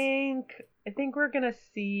guess? I think we're gonna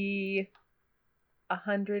see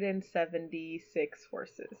 176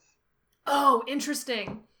 horses. Oh,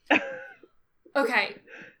 interesting. Okay.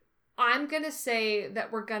 I'm gonna say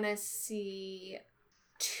that we're gonna see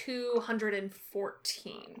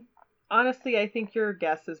 214. Honestly, I think your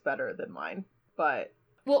guess is better than mine, but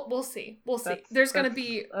we'll see. That's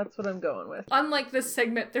what I'm going with. Unlike this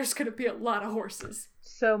segment, there's gonna be a lot of horses.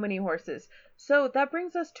 So many horses. So that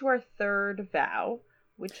brings us to our third vow,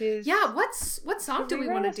 which is what song do we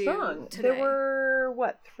want to do today? There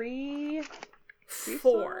were three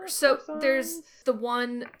 4. So there's the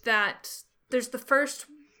one that there's the first.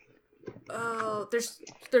 Oh, there's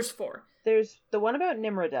 4. There's the one about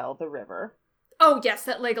Nimrodel, the river. Oh, yes,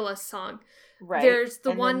 that Legolas song. Right. There's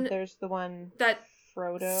the there's the one that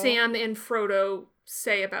Frodo. Sam and Frodo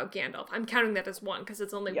say about Gandalf. I'm counting that as one because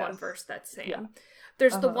it's only one verse that's Sam. Yeah.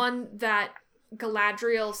 There's the one that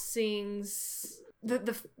Galadriel sings,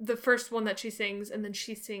 the first one that she sings, and then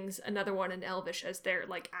she sings another one in Elvish as they're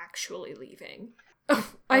like actually leaving.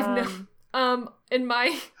 In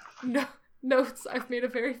my notes, I've made a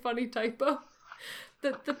very funny typo.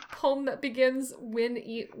 The poem that begins when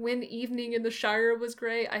evening in the Shire was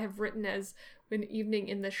grey, I have written as when evening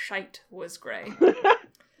in the shite was grey.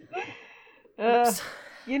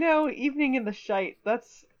 Evening in the shite.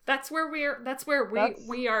 That's where we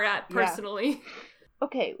are at personally. Yeah.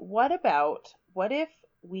 Okay, what if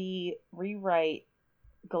we rewrite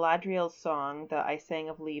Galadriel's song, the I Sang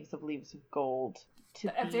of Leaves of Gold,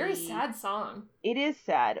 to a very sad song. It is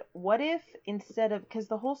sad. What if instead of, because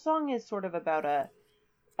the whole song is sort of about a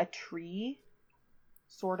tree,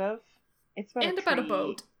 sort of. It's about about a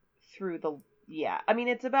boat.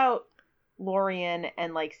 It's about Lorien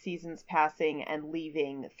and like seasons passing and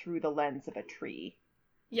leaving through the lens of a tree.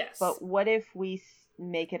 Yes. But what if we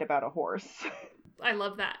make it about a horse? I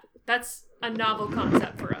love that. That's a novel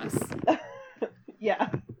concept for us. Yeah.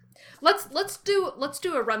 Let's do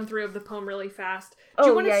a run through of the poem really fast. Do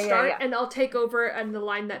you want to start? Yeah. And I'll take over and the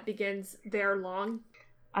line that begins, "They're long."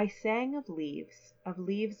 I sang of leaves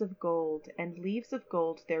of gold, and leaves of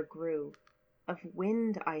gold there grew. Of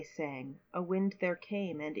wind I sang, a wind there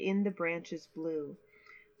came, and in the branches blew.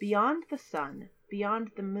 Beyond the sun,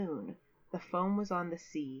 beyond the moon, the foam was on the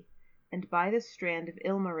sea, and by the strand of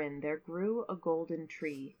Ilmarinen there grew a golden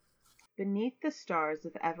tree. Beneath the stars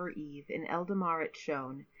of ever eve, in Eldamar it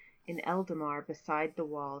shone, in Eldamar beside the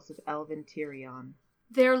walls of elven Tirion.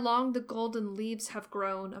 There long the golden leaves have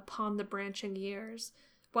grown upon the branching years,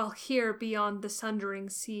 while here beyond the sundering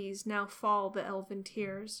seas now fall the elven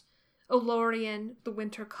tears. O Lorien, the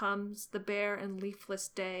winter comes, the bare and leafless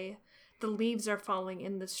day, the leaves are falling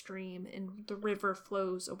in the stream, and the river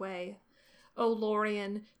flows away. O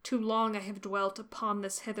Lorien, too long I have dwelt upon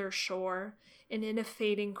this hither shore, and in a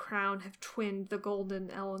fading crown have twinned the golden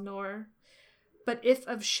Elenor. But if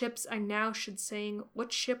of ships I now should sing,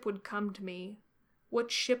 what ship would come to me?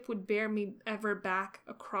 What ship would bear me ever back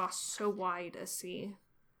across so wide a sea?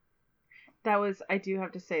 I do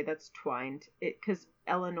have to say, that's twined. Because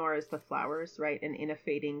Elenor is the flowers, right? And in a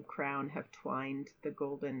fading crown have twined the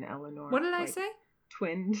golden Elenor. What did I say?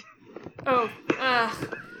 Twinned. Oh,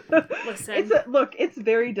 listen. It's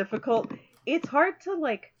very difficult. It's hard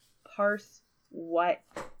to, parse what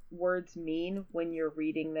words mean when you're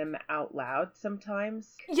reading them out loud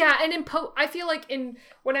sometimes. Yeah, and I feel like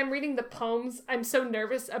when I'm reading the poems, I'm so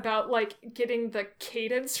nervous about getting the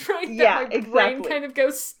cadence right that my brain kind of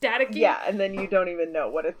goes staticky. Yeah, and then you don't even know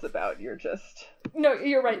what it's about. You're just No,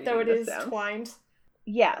 you're right, though it is twined.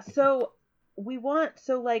 Yeah, so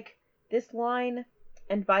this line,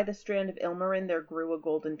 and by the strand of Ilmarinen there grew a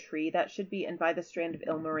golden tree, that should be, and by the strand of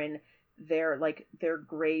Ilmarinen there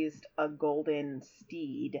grazed a golden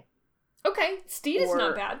steed. Okay, steed is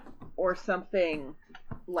not bad. Or something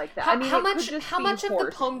like that. How much of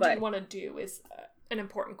the poem do you want to do is an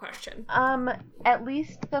important question. At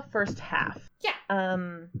least the first half. Yeah.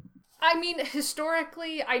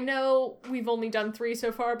 Historically, I know we've only done 3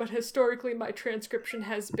 so far, but historically my transcription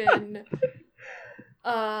has been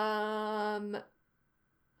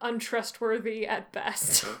untrustworthy at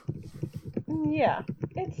best. Yeah.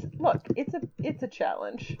 It's a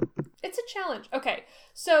challenge. It's a challenge. Okay.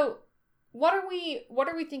 So, what are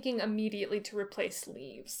we thinking immediately to replace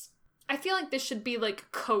leaves? I feel like this should be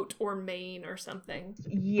coat or mane or something.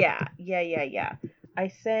 Yeah. I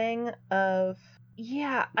sang of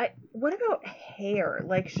what about hair?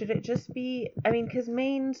 Should it just be, cuz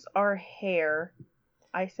manes are hair.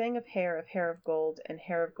 I sang of hair of gold, and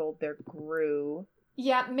hair of gold there grew.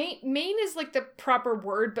 Yeah, mane is the proper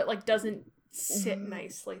word, but doesn't sit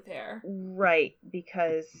nicely there. Right,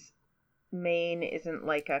 because mane isn't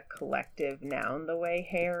a collective noun the way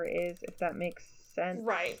hair is, if that makes sense.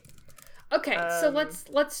 Right. Okay, so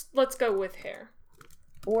let's go with hair.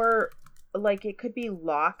 Or it could be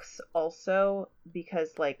locks also,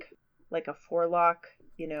 because like a forelock,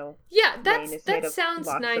 Yeah, that sounds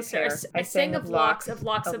nicer. I sang of locks of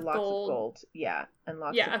gold. Yeah, and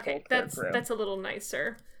lots of gold. Yeah, okay, that's a little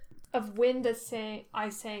nicer. Of wind I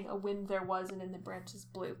sang a wind there was, and in the branches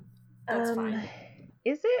blew. That's fine.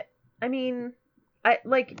 Is it? I'm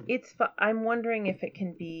wondering if it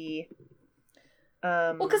can be.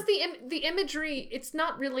 Well, because the imagery, it's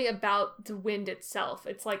not really about the wind itself.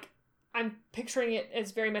 It's I'm picturing it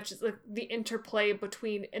as very much as the interplay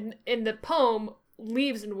between in the poem.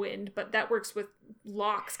 leaves and wind, but that works with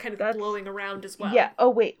locks kind of blowing around as well. Yeah. Oh,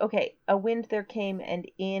 wait. Okay. A wind there came, and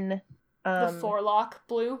in... the forelock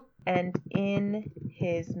blew. And in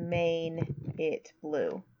his mane it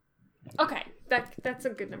blew. Okay. That's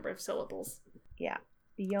a good number of syllables. Yeah.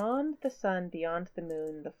 Beyond the sun, beyond the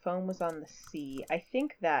moon, the foam was on the sea. I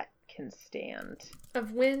think that can stand.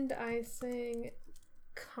 Of wind I sang,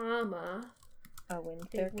 comma. A wind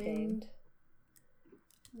there came.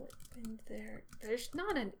 What wind there? There's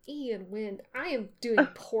not an E in wind. I am doing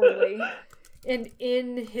poorly. And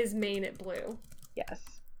in his mane it blew.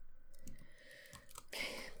 Yes.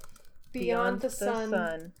 Beyond the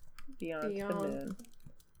sun, beyond the moon.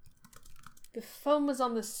 The foam was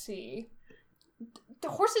on the sea. The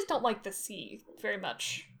horses don't like the sea very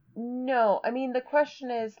much. No, I mean, the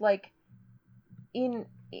question is, like, in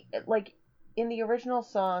the original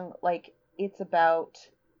song, like, it's about,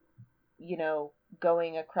 you know,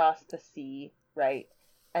 going across the sea, right?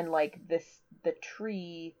 And, like, the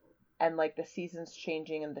tree and, like, the seasons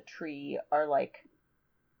changing in the tree are, like,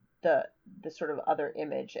 the sort of other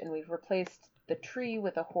image. And we've replaced the tree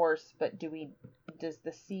with a horse, but does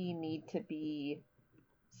the sea need to be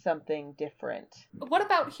something different? What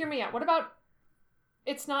about, hear me out, what about,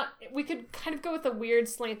 it's not, we could kind of go with a weird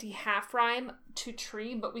slanty half rhyme to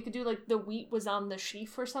tree, but we could do, like, the wheat was on the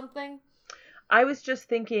sheaf or something. I was just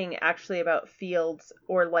thinking actually about fields,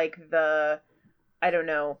 or like the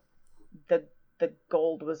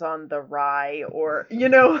gold was on the rye, or, you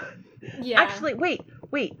know. Yeah. Actually, wait.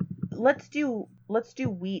 Let's do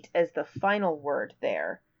wheat as the final word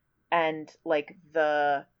there, and like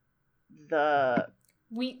the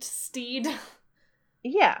wheat steed.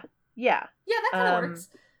 Yeah. Yeah, that kind of works.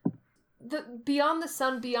 The beyond the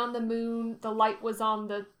sun, beyond the moon, the light was on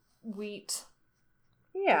the wheat.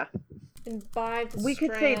 Yeah. And by the we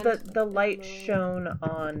could say the light shone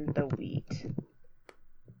on the wheat,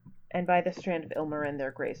 and by the strand of Ilmarinen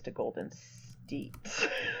there grazed a golden steed.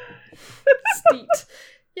 Steed.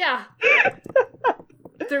 Yeah.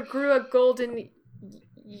 There grew a golden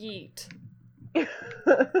yeet.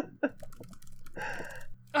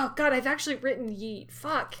 Oh god, I've actually written yeet.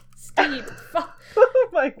 Fuck. Steed. Fuck. Oh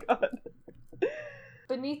my god.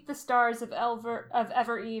 Beneath the stars of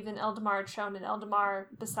Ever-Eve and Eldamar shone, and Eldamar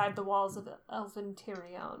beside the walls of Elven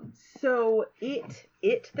Tirion. So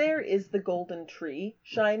it there is the golden tree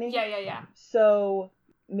shining. Yeah. So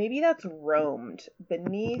maybe that's roamed.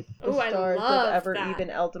 Beneath the stars of Ever-Eve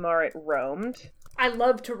and Eldamar it roamed. I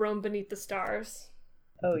love to roam beneath the stars.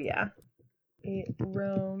 Oh yeah. It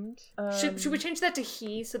roamed. Should we change that to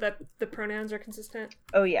he so that the pronouns are consistent?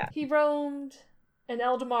 Oh yeah. He roamed and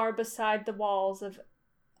Eldamar beside the walls of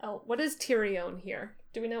what is Tirion here?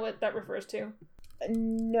 Do we know what that refers to?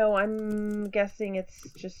 No, I'm guessing it's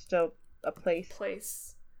just a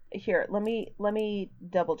place. Here, let me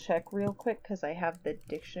double check real quick because I have the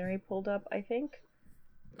dictionary pulled up, I think.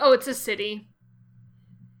 Oh, it's a city.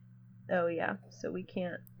 Oh yeah, so we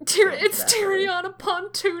can't. It's Tirion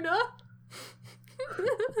upon Tuna.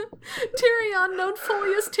 Tirion known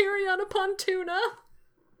fully as Tirion upon Tuna.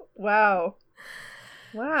 Wow.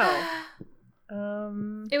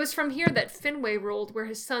 It was from here that Finwë ruled, where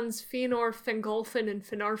his sons Fëanor, Fingolfin, and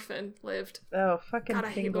Finarfin lived. Oh, fucking God, I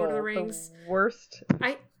hate Lord of the Rings. The worst.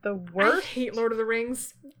 I worst? I hate Lord of the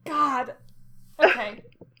Rings. God. Okay.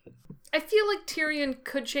 I feel like Tyrion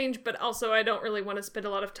could change, but also I don't really want to spend a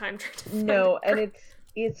lot of time trying to find and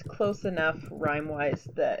it's close enough rhyme-wise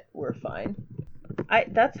that we're fine.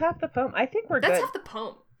 That's half the poem. I think we're good. That's half the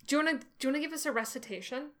poem. Do you want to give us a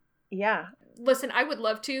recitation? Yeah. Listen, I would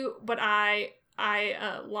love to, but I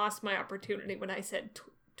lost my opportunity when I said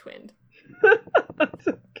twinned. That's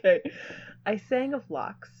okay. I sang of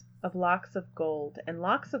locks of gold, and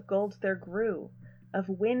locks of gold there grew. Of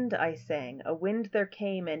wind I sang, a wind there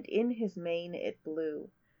came, and in his mane it blew.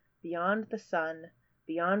 Beyond the sun,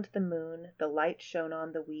 beyond the moon, the light shone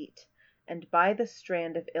on the wheat, and by the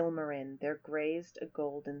strand of Ilmarinen there grazed a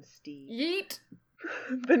golden steed. Yeet!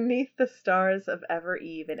 Beneath the stars of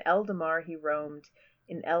Ever-Eve in Eldamar he roamed,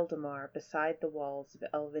 in Eldamar beside the walls of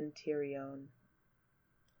Elven Tirion.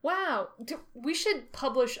 Wow, we should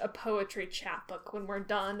publish a poetry chapbook when we're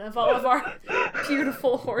done of all of our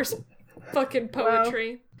beautiful horse fucking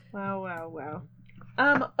poetry. Wow.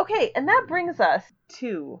 Okay, and that brings us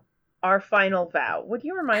to our final vow. Would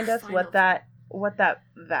you remind us what that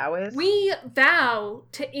vow is? We vow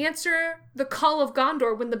to answer the call of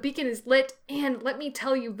Gondor when the beacon is lit, and let me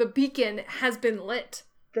tell you, the beacon has been lit.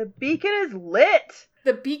 The beacon is lit!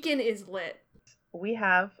 The beacon is lit. We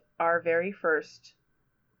have our very first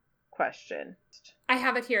question. I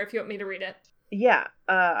have it here if you want me to read it. Yeah,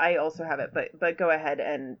 I also have it, but go ahead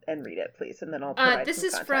and read it, please, and then I'll provide This some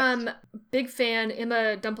is context. from big fan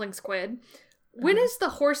Emma Dumpling Squid. When is the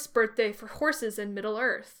horse birthday for horses in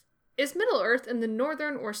Middle-earth? Is Middle-earth in the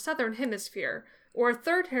northern or southern hemisphere, or a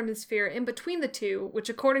third hemisphere in between the two, which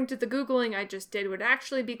according to the Googling I just did would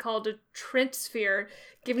actually be called a Trentsphere,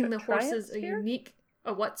 giving the horses a unique...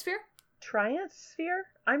 A what sphere? Triantsphere?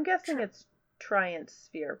 I'm guessing it's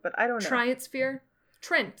Triantsphere, but I don't know. Triantsphere?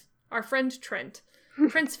 Trent. Our friend Trent.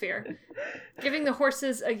 Trentsphere. Giving the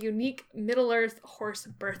horses a unique Middle-earth horse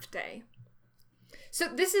birthday. So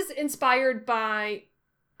this is inspired by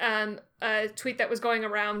a tweet that was going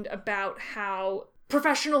around about how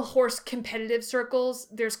professional horse competitive circles,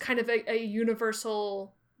 there's kind of a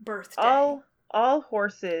universal birthday. All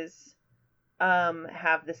horses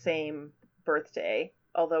have the same birthday,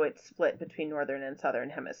 although it's split between northern and southern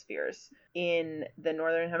hemispheres. In the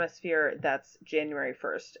northern hemisphere, that's January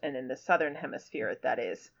 1st, and in the southern hemisphere, that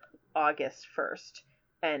is August 1st.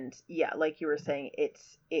 And yeah, like you were saying,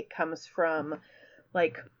 it comes from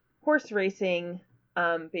like horse racing.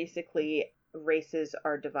 Basically, races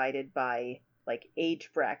are divided by like age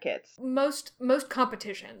brackets. Most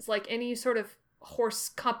competitions, like any sort of horse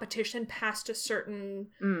competition past a certain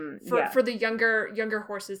for the younger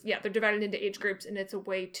horses, they're divided into age groups, and it's a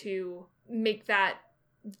way to make that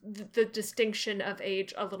the distinction of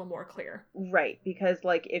age a little more clear. Right, because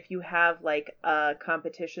like if you have like a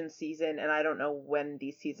competition season, and I don't know when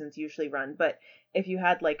these seasons usually run, but if you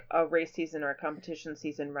had like a race season or a competition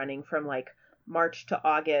season running from like March to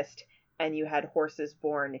August, and you had horses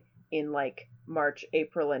born in like March,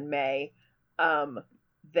 April, and May,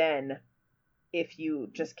 then if you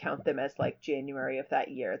just count them as like January of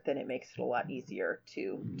that year, then it makes it a lot easier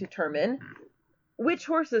to determine which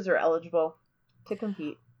horses are eligible to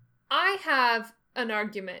compete. I have an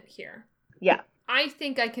argument here. Yeah. I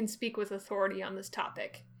think I can speak with authority on this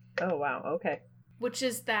topic. Oh, wow. Okay. Which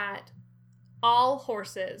is that all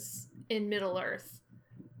horses in Middle-earth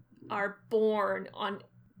are born on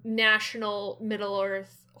National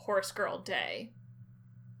Middle-earth Horse Girl Day.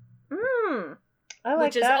 I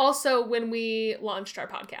like which that. Is also when we launched our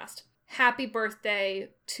podcast. Happy birthday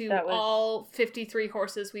to all 53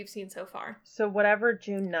 horses we've seen so far. So whatever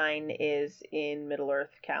June 9 is in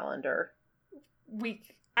Middle-earth calendar.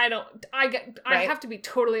 I have to be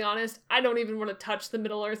totally honest. I don't even want to touch the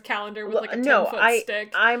Middle-earth calendar with like a 10-foot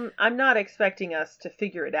stick. I'm not expecting us to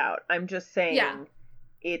figure it out. I'm just saying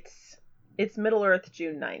it's Middle-earth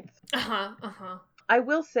June 9th. I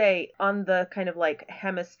will say on the kind of like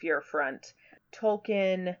hemisphere front,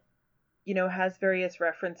 Tolkien, has various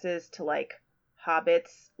references to like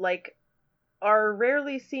hobbits, like are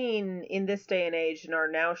rarely seen in this day and age and are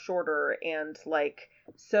now shorter, and like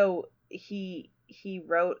so he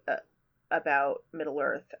wrote about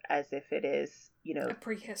Middle-earth as if it is, a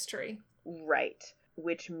prehistory. Right,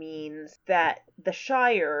 which means that the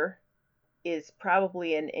Shire is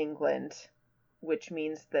probably in England, which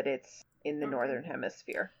means that it's in the northern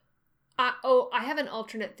hemisphere. I have an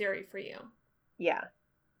alternate theory for you. Yeah.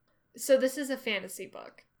 So this is a fantasy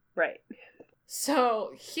book. Right.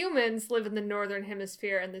 So humans live in the northern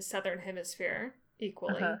hemisphere and the southern hemisphere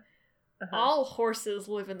equally. All horses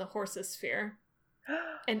live in the horseosphere.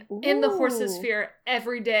 And in the horseosphere,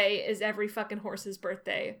 every day is every fucking horse's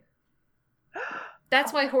birthday.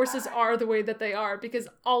 That's why horses are the way that they are, because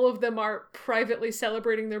all of them are privately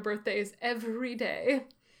celebrating their birthdays every day.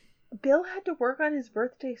 Bill had to work on his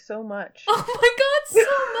birthday so much. Oh my god, so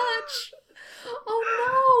much!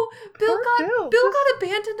 Oh no! Bill got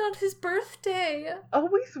abandoned on his birthday.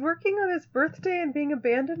 Always working on his birthday and being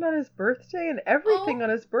abandoned on his birthday and everything on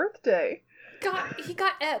his birthday. He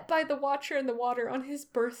got ate by the Watcher in the Water on his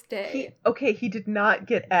birthday. He did not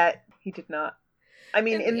get ate. He did not. I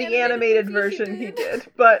mean, in the animated version he did,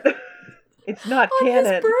 but it's not canon.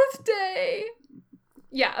 On his birthday!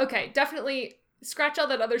 Yeah, okay, definitely scratch all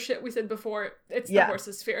that other shit we said before. It's the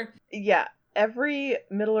horseosphere. Yeah, every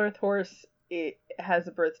Middle-earth horse has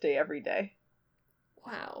a birthday every day.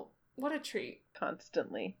 Wow, what a treat.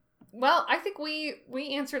 Constantly. Well, I think we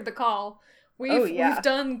answered the call. We've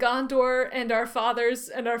done Gondor and our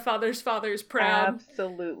fathers fathers proud.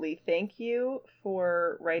 Absolutely. Thank you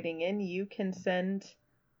for writing in. You can send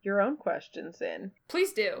your own questions in.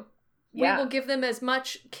 Please do. Yeah. We will give them as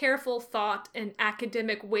much careful thought and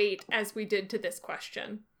academic weight as we did to this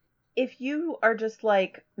question. If you are just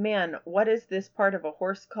like, man, what is this part of a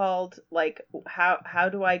horse called? Like, how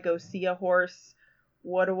do I go see a horse?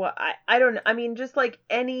 What do I don't know. I mean, just like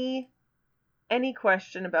any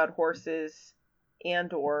question about horses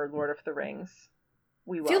and or Lord of the Rings,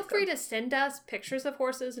 we welcome. Feel free to send us pictures of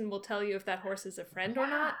horses and we'll tell you if that horse is a friend or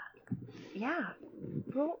not. yeah,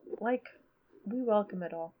 well, like, we welcome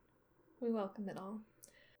it all. We welcome it all.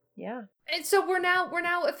 Yeah. And so we're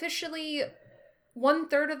now officially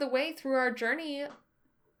 1/3 of the way through our journey.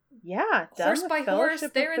 Yeah, done horse with by Fellowship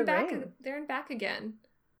horse, there of and the back, Ring. there and back again.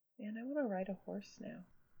 Man, I want to ride a horse now.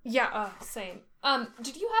 Yeah, same.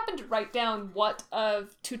 Did you happen to write down what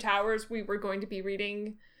of Two Towers we were going to be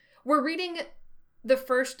reading? We're reading the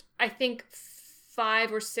first, I think,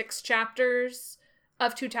 5 or 6 chapters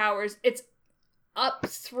of Two Towers. It's up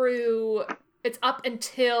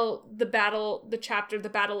until the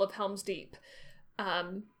Battle of Helm's Deep.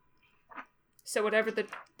 So whatever the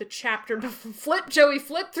chapter, flip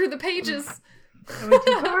through the pages. I went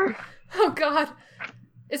too far. Oh God.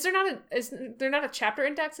 Is there not a chapter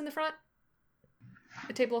index in the front?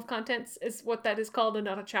 A table of contents is what that is called, and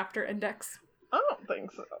not a chapter index. I don't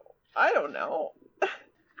think so. I don't know.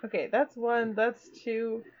 Okay, that's 1, that's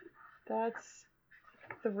 2, that's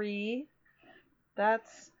 3,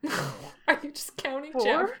 that's... Are you just counting 4?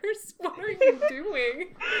 chapters? What are you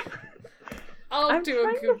doing? I'll do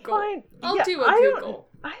a Google.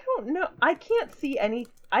 I don't know. I can't see any...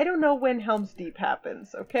 I don't know when Helm's Deep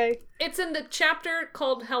happens, okay? It's in the chapter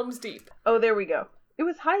called Helm's Deep. Oh, there we go. It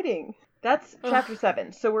was hiding. That's chapter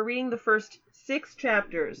 7. So we're reading the first 6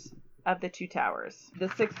 chapters of the Two Towers. The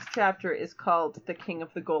 6th chapter is called The King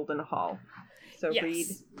of the Golden Hall. So Yes. read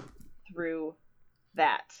through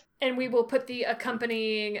that. And we will put the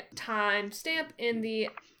accompanying timestamp in the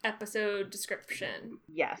episode description.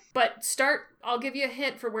 Yes. But I'll give you a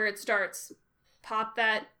hint for where it starts. Pop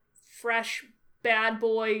that fresh Bad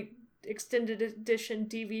Boy extended edition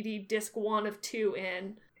DVD disc 1 of 2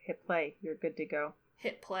 in. Hit play. You're good to go.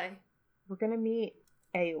 Hit play. We're going to meet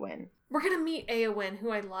Eowyn. We're gonna meet Eowyn, who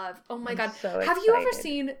I love. Oh my God. So Have you ever excited.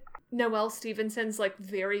 seen Noelle Stevenson's like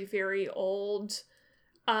very, very old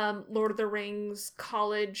Lord of the Rings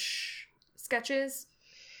college sketches?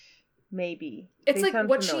 Maybe. It's They like sound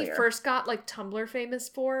what familiar. she first got like Tumblr famous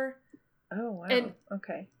for. Oh, wow. And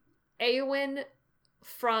okay. Eowyn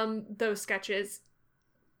from those sketches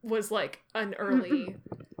was like an early...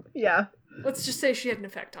 Yeah. Let's just say she had an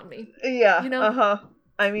effect on me. Yeah. You know? Uh-huh.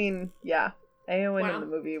 I mean, yeah. Eowyn Wow. in the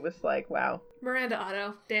movie was like, wow. Miranda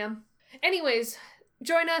Otto, damn. Anyways,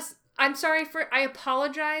 join us. I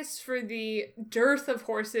apologize for the dearth of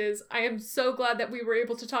horses. I am so glad that we were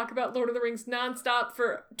able to talk about Lord of the Rings nonstop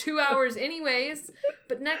for 2 hours anyways.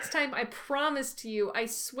 But next time, I promise to you, I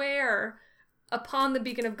swear, upon the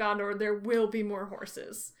Beacon of Gondor, there will be more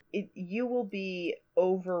horses. You will be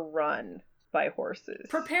overrun by horses.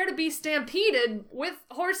 Prepare to be stampeded with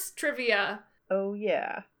horse trivia. Oh,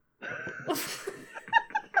 yeah.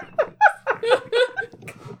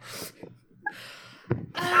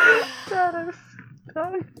 God, I'm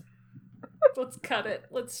done. Let's cut it.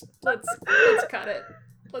 Let's cut it.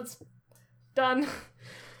 Done.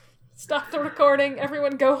 Stop the recording.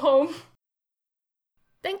 Everyone go home.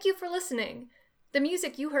 Thank you for listening. The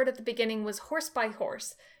music you heard at the beginning was Horse by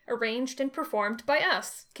Horse, arranged and performed by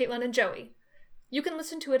us, Caitlin and Joey. You can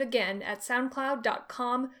listen to it again at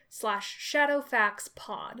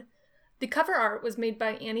soundcloud.com/shadowfaxpod. The cover art was made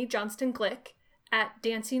by Annie Johnston Glick at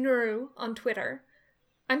Dancy Naru on Twitter.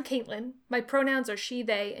 I'm Caitlin. My pronouns are she,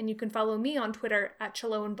 they, and you can follow me on Twitter at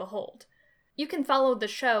Chalo and Behold. You can follow the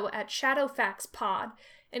show at ShadowFaxPod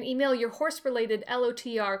and email your horse-related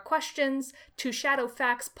LOTR questions to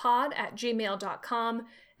shadowfaxpod@gmail.com.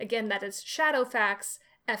 Again, that is ShadowFax,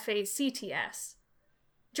 FACTS.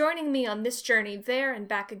 Joining me on this journey there and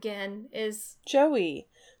back again is... Joey.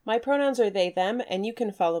 My pronouns are they, them, and you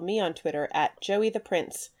can follow me on Twitter at Joey the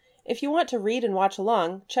Prince. If you want to read and watch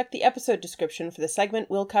along, check the episode description for the segment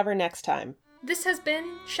we'll cover next time. This has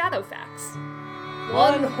been Shadowfax.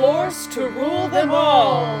 One horse to rule them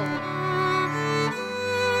all!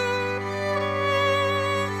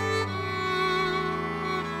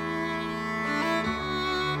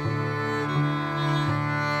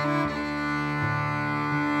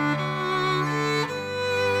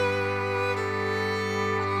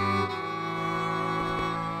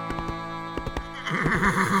 Ha ha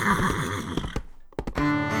ha ha!